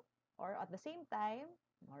nung, or at the same time,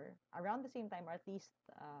 or around the same time, or at least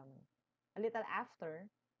a little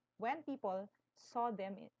after, when people saw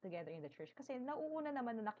them together in the church. Kasi nauuna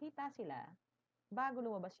naman na nakita sila bago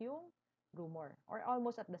lumabas yung rumor, or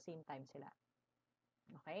almost at the same time sila.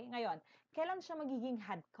 Okay? Ngayon, kailan siya magiging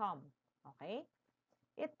had come? Okay?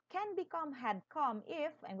 It can become had come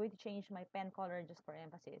if, I'm going to change my pen color just for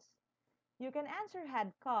emphasis. You can answer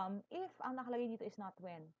had come if ang nakalagay dito is not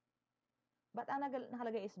when. But ang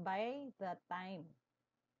nakalagay is by the time.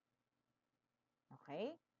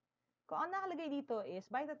 Okay? Kung ang nakalagay dito is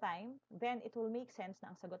by the time, then it will make sense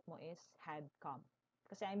na ang sagot mo is had come.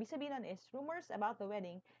 Kasi ang ibig sabihin nun is, rumors about the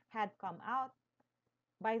wedding had come out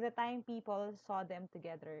by the time people saw them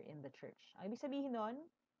together in the church. Ang ibig sabihin nun,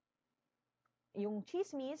 yung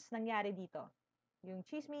chismis nangyari dito. Yung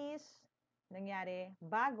chismis nangyari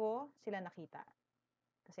bago sila nakita.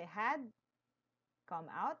 Kasi had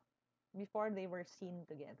come out before they were seen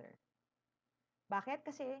together. Bakit?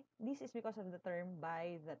 Kasi this is because of the term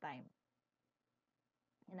by the time.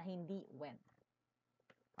 Na hindi when.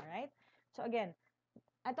 Alright? So again,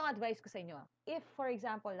 itong advice ko sa inyo. If, for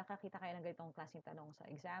example, nakakita kayo ng ganitong klaseng tanong sa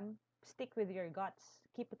exam, stick with your guts.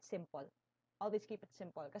 Keep it simple. Always keep it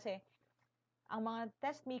simple. Kasi ang mga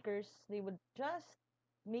test makers, they would just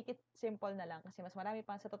make it simple na lang. Kasi mas marami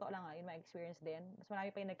pa, sa totoo lang, in my experience din, mas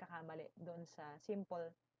marami pa yung nagkakamali doon sa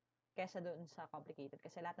simple kesa doon sa complicated.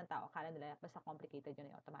 Kasi lahat ng tao, akala nila, basta complicated yun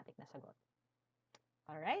ay automatic na sagot.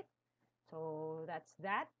 Alright? So, that's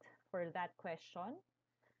that for that question.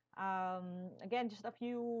 Again, just a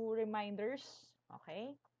few reminders.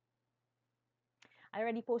 Okay? I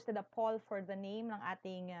already posted a poll for the name ng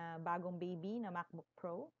ating bagong baby na MacBook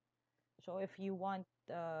Pro. So, if you want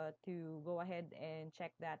to go ahead and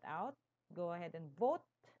check that out, go ahead and vote.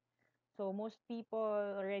 So, most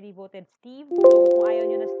people already voted Steve. So, kung ayaw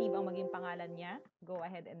nyo na Steve ang maging pangalan niya, go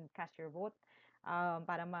ahead and cast your vote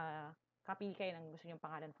para makapili kayo ng gusto nyong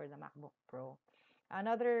pangalan for the MacBook Pro.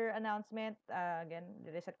 Another announcement, again,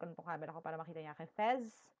 reset ko na itong camera ko para makita niya kay Fez.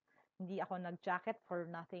 Hindi ako nag-jacket for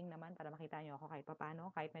nothing naman para makita niyo ako kahit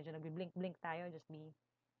papano. Kahit medyo nag-blink-blink tayo, just be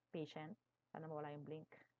patient. Sana mawala yung blink.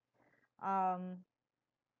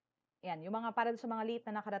 Yan, yung mga para sa mga late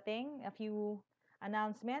na nakarating, a few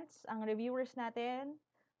announcements. Ang reviewers natin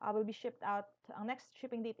will be shipped out. Ang next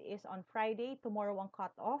shipping date is on Friday. Tomorrow ang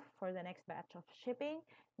cut-off for the next batch of shipping.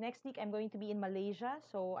 Next week, I'm going to be in Malaysia,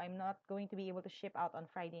 so I'm not going to be able to ship out on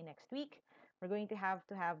Friday next week. We're going to have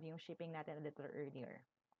yung shipping natin a little earlier.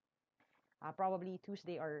 Probably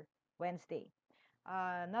Tuesday or Wednesday.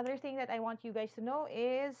 Another thing that I want you guys to know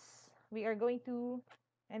is we are going to,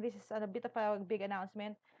 and this is a bit of a big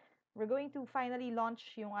announcement, we're going to finally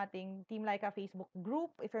launch yung ating Team Laika Facebook group.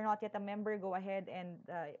 If you're not yet a member, go ahead and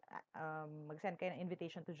mag-send kayo ng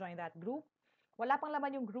invitation to join that group. Wala pang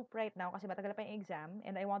laman yung group right now kasi matagal pa yung exam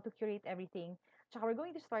and I want to curate everything. Tsaka we're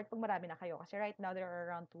going to start pag marami na kayo kasi right now there are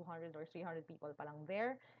around 200 or 300 people pa lang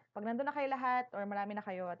there. Pag nandun na kayo lahat or marami na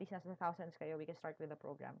kayo, at least nasa thousands kayo, we can start with the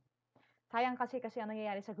program. Sayang kasi ang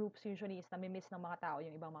nangyayari sa groups usually is nami-miss ng mga tao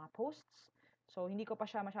yung ibang mga posts. So, hindi ko pa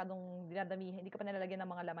siya masyadong dinadamihin, hindi ko pa nilalagyan ng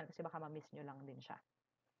mga laman kasi baka ma-miss nyo lang din siya.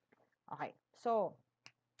 Okay. So,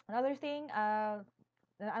 another thing,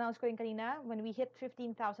 na-announce ko rin kanina, when we hit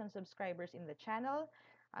 15,000 subscribers in the channel,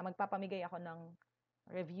 magpapamigay ako ng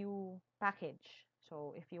review package.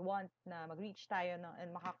 So, if you want na mag-reach tayo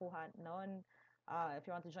and makakuha noon, if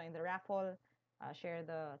you want to join the raffle, share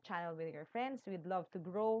the channel with your friends. We'd love to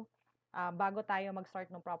grow. Bago tayo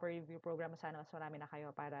mag-start ng proper review program, sana mas marami na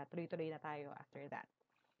kayo para tuloy-tuloy na tayo after that.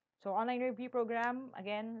 So online review program,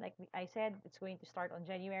 again, like I said, it's going to start on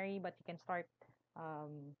January, but you can start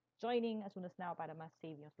joining as soon as now para mas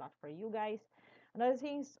save yung slot for you guys. Another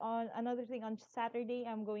thing on Saturday,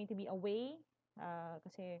 I'm going to be away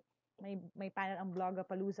kasi may panel ang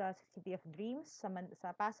Vlogapalooza sa City of Dreams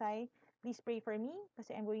sa Pasay. Please pray for me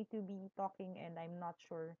kasi I'm going to be talking and I'm not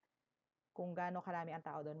sure kung gaano karami ang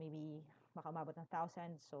tao doon. Maybe baka umabot ng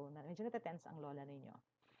thousands. So medyo natatense ang lola ninyo.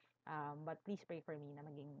 But please pray for me na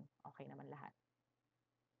maging okay naman lahat.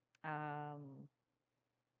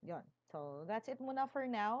 Yon. So that's it muna for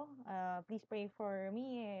now. Please pray for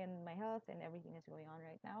me and my health and everything that's going on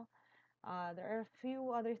right now. There are a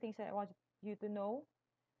few other things that I want you to know.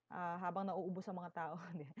 Habang nauubos ang mga tao,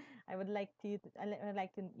 I would like you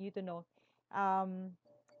to know.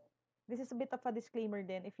 This is a bit of a disclaimer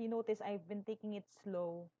then. If you notice, I've been taking it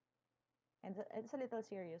slow, and it's a little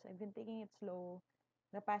serious. I've been taking it slow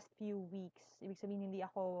the past few weeks. Ibig sabihin, hindi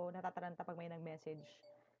ako natataranta pag may nag-message.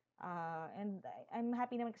 And I'm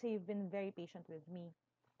happy naman kasi you've been very patient with me.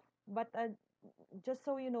 But just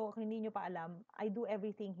so you know, kung hindi nyo pa alam, I do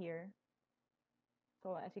everything here.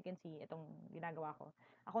 So as you can see, itong ginagawa ko.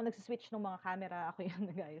 Ako nagsiswitch ng mga camera, ako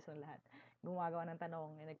yung nag-ayos ng lahat. Gumagawa ng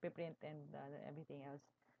tanong, and nagpe-print and everything else.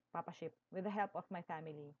 Papaship with the help of my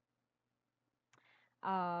family.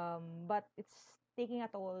 But it's taking a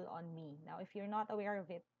toll on me. Now, if you're not aware of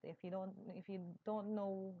it, if you don't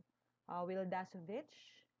know Will Dasovich,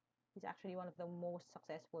 he's actually one of the most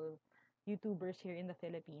successful YouTubers here in the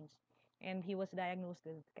Philippines. And he was diagnosed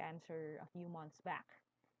with cancer a few months back.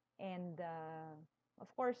 And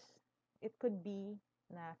of course, it could be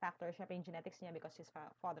na factor siya pa yung genetics niya because his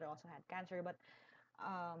father also had cancer. But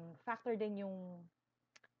factor din yung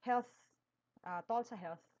health, toll sa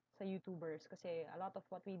health sa YouTubers. Kasi a lot of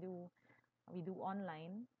what we do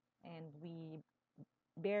online and we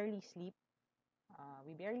barely sleep.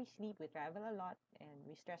 We travel a lot, and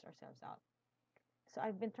we stress ourselves out. So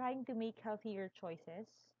I've been trying to make healthier choices.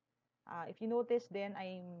 If you notice, then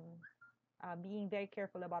I'm being very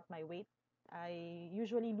careful about my weight. I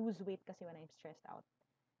usually lose weight kasi when I'm stressed out.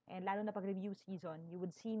 And lalo na pag review season, you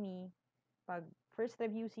would see me pag first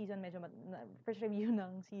review ng season,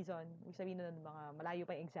 ibig sabihin nun mga malayo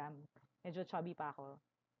pa yung exam, medyo chubby pa ako.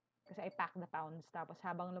 Kasi I pack the pounds. Tapos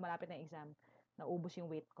habang lumalapit na exam, naubos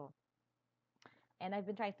yung weight ko. And I've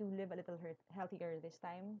been trying to live a little healthier this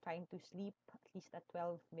time, trying to sleep at least at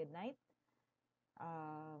 12 midnight.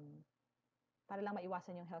 Para lang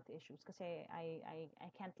maiwasan yung health issues kasi I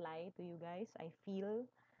can't lie to you guys. I feel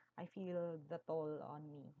the toll on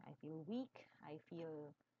me. I feel weak. I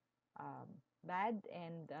feel bad,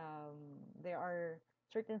 and there are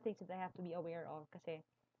certain things that I have to be aware of kasi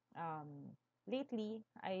lately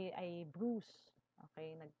I bruise.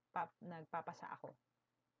 Okay, nagpapasa ako.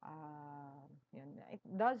 Yun. It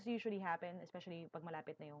does usually happen, especially pag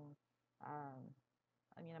malapit na yung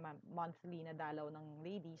monthly na dalaw ng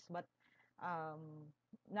ladies. But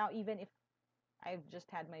now, even if I've just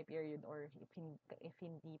had my period or if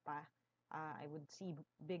hindi pa, I would see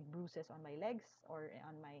big bruises on my legs or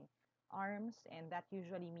on my arms, and that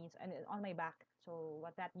usually means, and on my back. So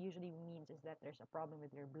what that usually means is that there's a problem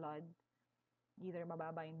with your blood, either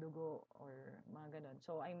mababa yung dugo or mga ganun.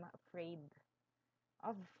 So I'm afraid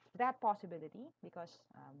of that possibility because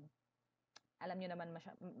alam nyo naman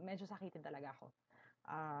medyo sakitin talaga ako.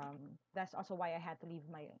 That's also why I had to leave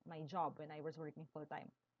my job when I was working full-time.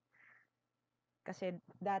 Kasi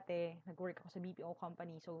dati, nag-work ako sa BPO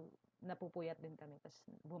company, so napupuyat din kami. Tapos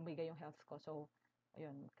bumigay yung health ko. So,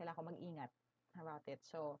 ayun, kailangan ko mag-ingat about it.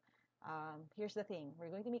 So, here's the thing. We're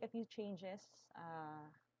going to make a few changes.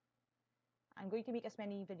 I'm going to make as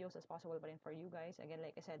many videos as possible pa rin for you guys. Again,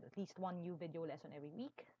 like I said, at least one new video lesson every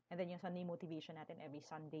week. And then yung Sunday motivation natin, every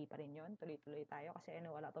Sunday pa rin yun. Tuloy-tuloy tayo. Kasi I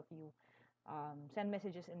know a lot of you send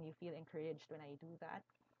messages and you feel encouraged when I do that.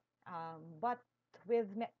 But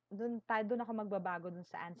doon ako magbabago dun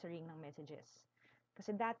sa answering ng messages.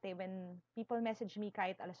 Kasi dati, when people message me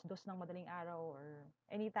kahit 2:00 ng madaling araw or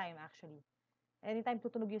anytime actually, anytime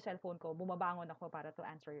tutunog yung cellphone ko, bumabangon ako para to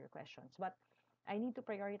answer your questions. But I need to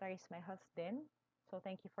prioritize my health then. So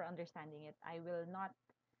thank you for understanding it. I will not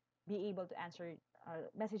be able to answer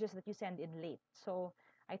messages that you send in late. So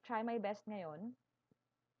I try my best ngayon.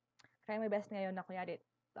 Na kunyari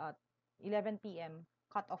 11 p.m.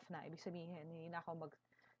 cut off na. Ibig sabihin, hindi na ako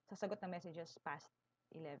magsasagot ng messages past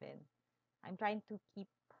 11. I'm trying to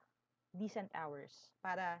keep decent hours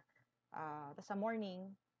para sa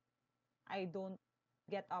morning, I don't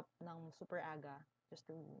get up ng super aga just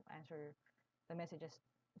to answer the messages.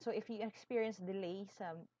 So if you experience delay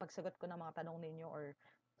sa pagsagot ko ng mga tanong ninyo or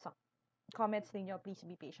sa comments ninyo, please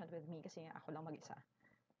be patient with me kasi ako lang mag-isa.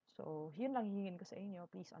 So, yun lang hihingin ko sa inyo.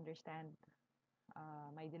 Please understand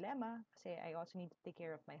my dilemma kasi I also need to take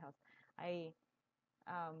care of my health.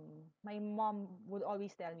 My mom would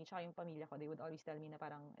always tell me, tsaka yung pamilya ko, they would always tell me na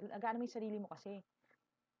parang, alagaan mo yung sarili mo kasi.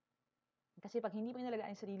 Kasi pag hindi mo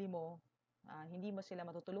inalagaan yung sarili mo, hindi mo sila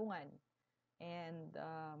matutulungan. And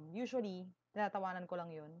usually, tinatawanan ko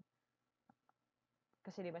lang yun.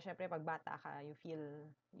 Kasi 'di ba syempre pag bata ka, you feel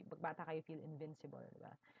invincible, 'di ba?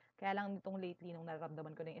 Kaya lang nitong lately nung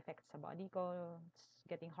nararamdaman ko na yung effects sa body ko, it's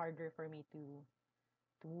getting harder for me to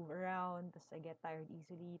move around, tas I get tired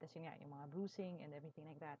easily, tas yun nga, yung mga bruising and everything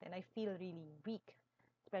like that. And I feel really weak,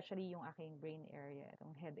 especially yung aking brain area,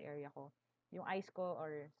 itong head area ko. Yung eyes ko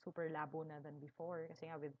are super labo na than before kasi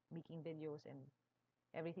nga with making videos and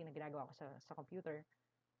everything na ginagawa ko sa computer.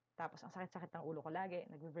 Tapos, ang sakit-sakit ng ulo ko lagi.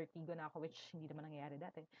 Nag-vertigo na ako, which hindi naman nangyayari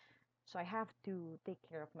dati. So, I have to take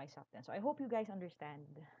care of myself then. So, I hope you guys understand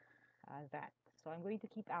that. So, I'm going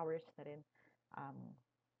to keep hours na rin. Um,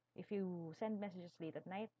 if you send messages late at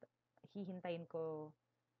night, hihintayin ko,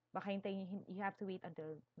 baka hintayin, you have to wait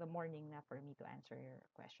until the morning na for me to answer your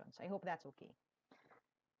questions. I hope that's okay.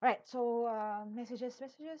 Right, so, messages.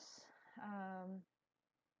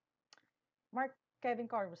 Mark Kevin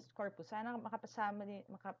Corpus, sana makapasama din,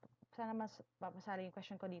 sana mas papasali yung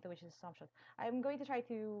question ko dito, which is assumption. I'm going to try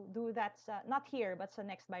to do that not here, but sa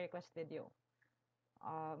next by request video.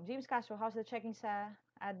 James Castro, how's the checking sa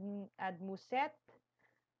AdMuset?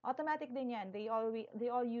 Automatic din yan. They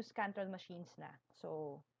all use Cantrell machines na.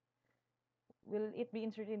 So, will it be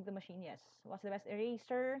inserted into the machine? Yes. What's the best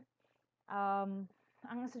eraser?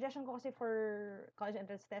 Ang suggestion ko kasi for college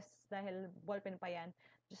entrance tests, dahil ballpen pa yan,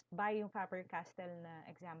 just buy yung Faber-Castell na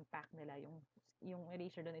exam pack nila. Yung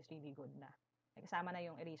eraser doon is really good na. Kasama na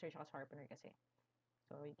yung eraser at sharpener kasi.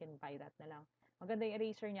 So, you can buy that na lang. Maganda yung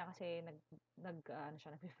eraser niya kasi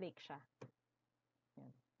nag-flake siya. Yan.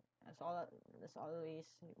 That's always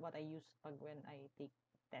what I use when I take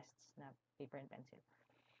tests na paper and pencil.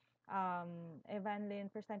 Evan Lynn,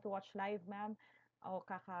 first time to watch live, ma'am.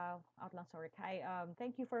 Kaka out lang sa work. Hi,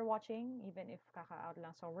 thank you for watching, even if Kaka out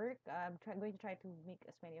lang sa work. I'm going to try to make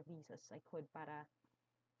as many of these as I could para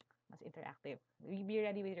mas interactive. Be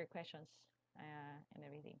ready with your questions and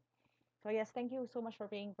everything. So yes, thank you so much for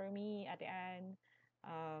praying for me, Ate Anne.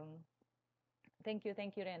 Thank you,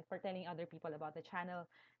 Ren, for telling other people about the channel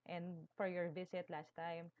and for your visit last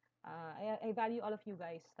time. I value all of you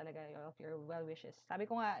guys talaga, all of your well wishes. Sabi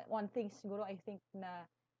ko nga, one thing siguro I think na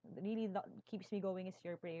really keeps me going is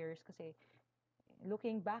your prayers kasi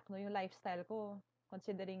looking back, no, yung lifestyle ko,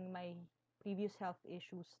 considering my previous health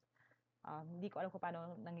issues, hindi ko alam kung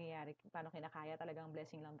paano nangyayari, paano kinakaya, talagang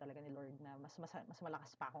blessing lang talaga ni Lord na mas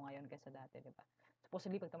malakas pa ako ngayon kaysa dati, di ba?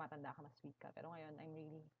 Supposedly, pag tumatanda ka, mas weak ka. Pero ngayon, I'm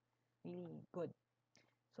really, really good.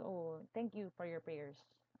 So, thank you for your prayers.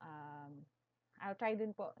 I'll try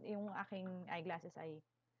din po, yung aking eyeglasses ay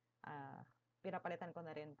pinapalitan ko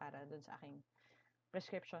na rin para dun sa aking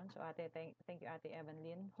prescription. So, ate, thank you, Ate Evan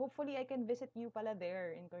Lynn. Hopefully, I can visit you pala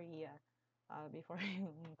there in Korea before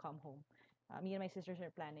you come home. Me and my sisters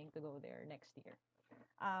are planning to go there next year.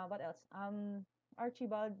 What else?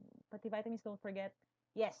 Archibald, pati vitamins, don't forget.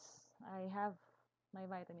 Yes, I have my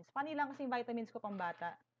vitamins. Funny lang kasi yung vitamins ko pang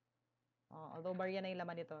bata. Although barya na yung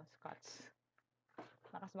laman nito, Scott's.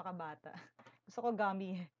 Lakas makabata. Gusto ko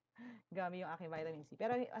gummy. Gummy yung aking vitamin C.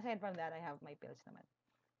 Pero aside from that, I have my pills naman.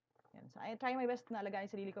 Yan. So, I try my best na alagaan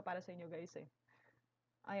yung sarili ko para sa inyo guys eh.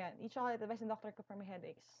 Ayan, eat chocolate, advice ng doctor ko for my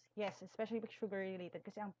headaches. Yes, especially if sugar related.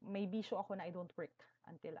 Kasi may bisyo ako na I don't work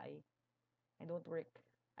until I don't work.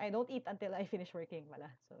 I don't eat until I finish working wala.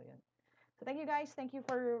 So, yun. So, thank you guys. Thank you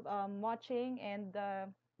for watching. And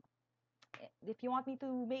if you want me to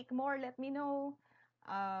make more, let me know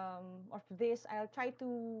of this. I'll try to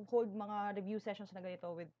hold mga review sessions na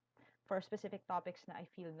ganito for specific topics na I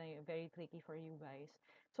feel na very tricky for you guys.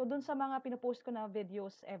 So, dun sa mga pinopost ko na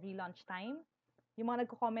videos every lunchtime, yung mga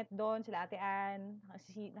nagko-comment doon, sila Ate Ann,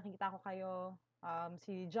 nakikita ko kayo,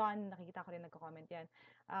 si John, nakikita ko rin nagko-comment yan.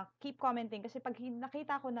 Keep commenting kasi pag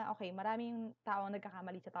nakita ko na, okay, maraming tao ang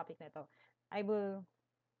nagkakamali sa topic na ito, I will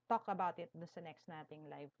talk about it doon sa next nating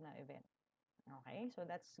live na event. Okay? So,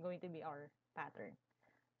 that's going to be our pattern.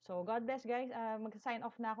 So, God bless guys. Mag-sign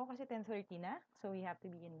off na ako kasi 10:30 na. So, we have to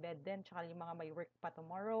be in bed then. Tsaka yung mga may work pa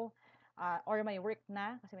tomorrow. Or may work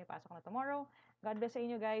na kasi may pasok na tomorrow. God bless sa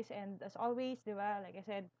inyo guys. And as always, di ba? Like I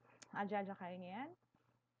said, adya kayo niyan.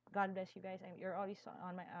 God bless you guys. You're always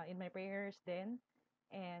on in my prayers then.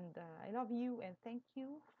 And I love you and thank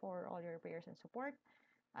you for all your prayers and support.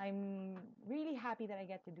 I'm really happy that I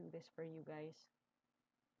get to do this for you guys.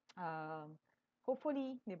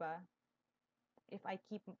 Hopefully, di ba? if I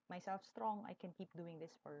keep myself strong, I can keep doing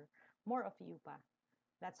this for more of you pa.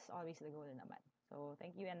 That's always the goal naman. So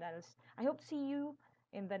thank you, and I hope to see you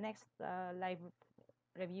in the next live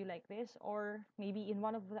review like this, or maybe in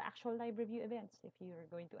one of the actual live review events if you're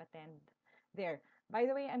going to attend there. By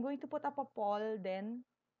the way, I'm going to put up a poll then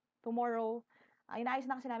tomorrow. Inaayos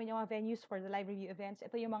na kasi namin yung mga venues for the live review events.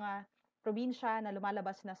 Ito yung mga probinsya na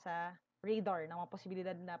lumalabas na sa radar ng mga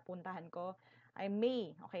posibilidad na puntahan ko. I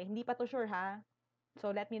may, okay, hindi pa to sure ha.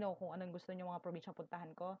 So let me know kung anong gusto niyo mga probinsya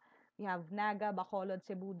puntahan ko. We have Naga, Bacolod,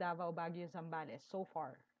 Cebu, Davao, Baguio, Zambales so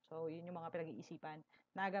far. So yun yung mga pinag-iisipan.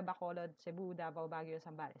 Naga, Bacolod, Cebu, Davao, Baguio,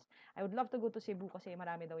 Zambales. I would love to go to Cebu kasi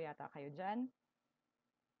marami daw yata kayo dyan.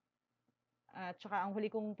 At saka ang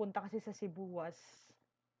huli kong punta kasi sa Cebu was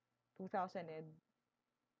 2006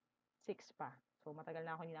 pa. So matagal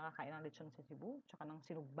na ako hindi nakakain ng lechon sa Cebu, tsaka ng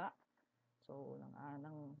sinugba. So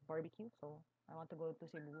ng barbecue. So I want to go to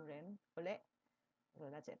Cebu rin. Uli. So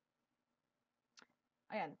that's it.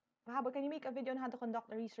 Ayan. Pahabol, can you make a video on how to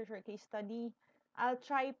conduct a research or a case study? I'll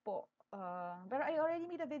try po. Pero I already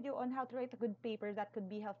made a video on how to write a good paper that could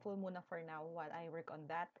be helpful muna for now while I work on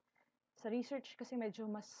that. Sa research kasi medyo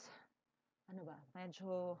mas, ano ba,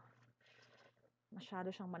 medyo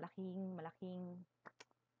masyado siyang malaking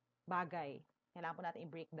bagay. Kailangan po natin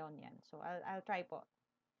i-breakdown yan. So, I'll try po.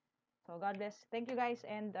 So, God bless. Thank you guys.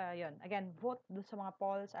 And, yun. Again, vote dun sa mga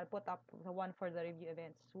polls. I'll put up the one for the review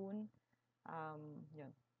event soon.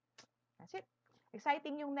 Yun. That's it.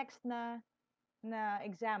 Exciting yung next na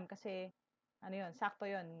exam kasi ano yun, sakto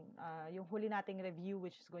yun. Yung huli nating review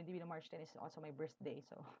which is going to be the March 10 is also my birthday.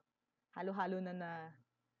 So, halo-halo na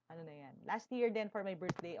ano na yan. Last year din for my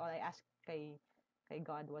birthday, all I asked kay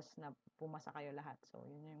God was na pumasa kayo lahat. So,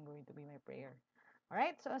 yun yung going to be my prayer.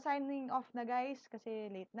 Alright, so signing off na guys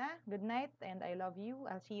kasi late na. Good night and I love you.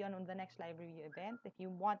 I'll see you on the next live review event. If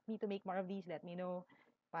you want me to make more of these, let me know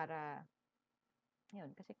para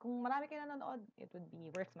yun. Kasi kung marami kayo nanonood, it would be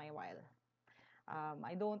worth my while.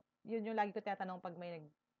 Yun yung lagi ko tinatanong pag may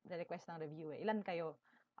nag-request ng review eh. Ilan kayo?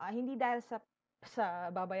 Hindi dahil sa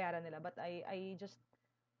babayaran nila, but I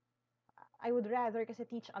would rather kasi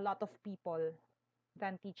teach a lot of people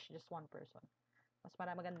than teach just one person. Mas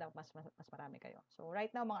maganda, mas marami kayo. So,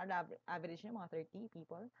 right now, mga average nyo, mga 30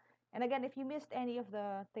 people. And again, if you missed any of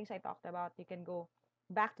the things I talked about, you can go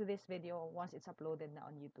back to this video once it's uploaded na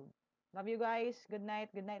on YouTube. Love you guys. Good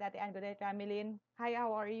night. Good night, Ate Ann. Good night, Camilyn. Hi,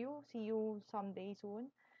 how are you? See you someday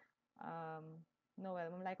soon.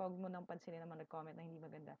 Noel, like, huwag mo nang pansinin naman nag-comment na hindi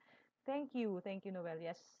maganda. Thank you, Noel.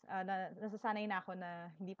 Yes, nasasanay na ako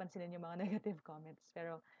na hindi pansinin yung mga negative comments.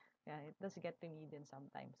 Pero, yeah, it does get to me din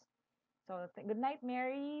sometimes. So, good night,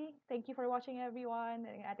 Mary. Thank you for watching, everyone.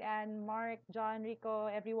 Ate Ann, Mark, John,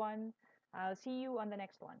 Rico, everyone. I'll see you on the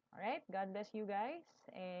next one. All right? God bless you guys.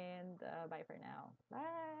 And bye for now.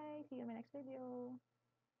 Bye. See you in my next video.